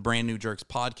on the Brand New Jerks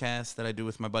podcast that I do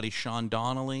with my buddy Sean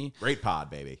Donnelly. Great pod,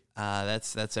 baby.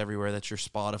 That's everywhere. That's your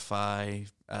Spotify,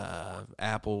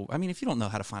 Apple. I mean, if you don't know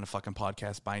how to find a fucking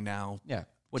podcast by now, Yeah.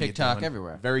 what are you TikTok doing?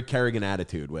 everywhere. Very Kerrigan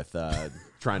attitude with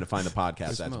trying to find the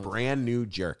podcast. That's smooth. Brand New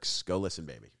Jerks. Go listen,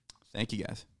 baby. Thank you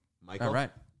guys. Michael, All right.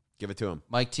 give it to him.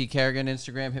 Mike T. Kerrigan,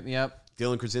 Instagram, hit me up.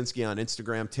 Dylan Krasinski on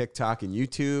Instagram, TikTok, and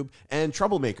YouTube, and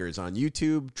Troublemakers on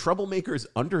YouTube,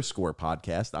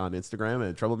 Troublemakers_podcast on Instagram,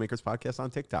 and Troublemakers podcast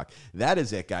on TikTok. That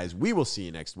is it, guys. We will see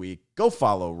you next week. Go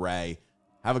follow Ray.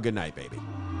 Have a good night, baby.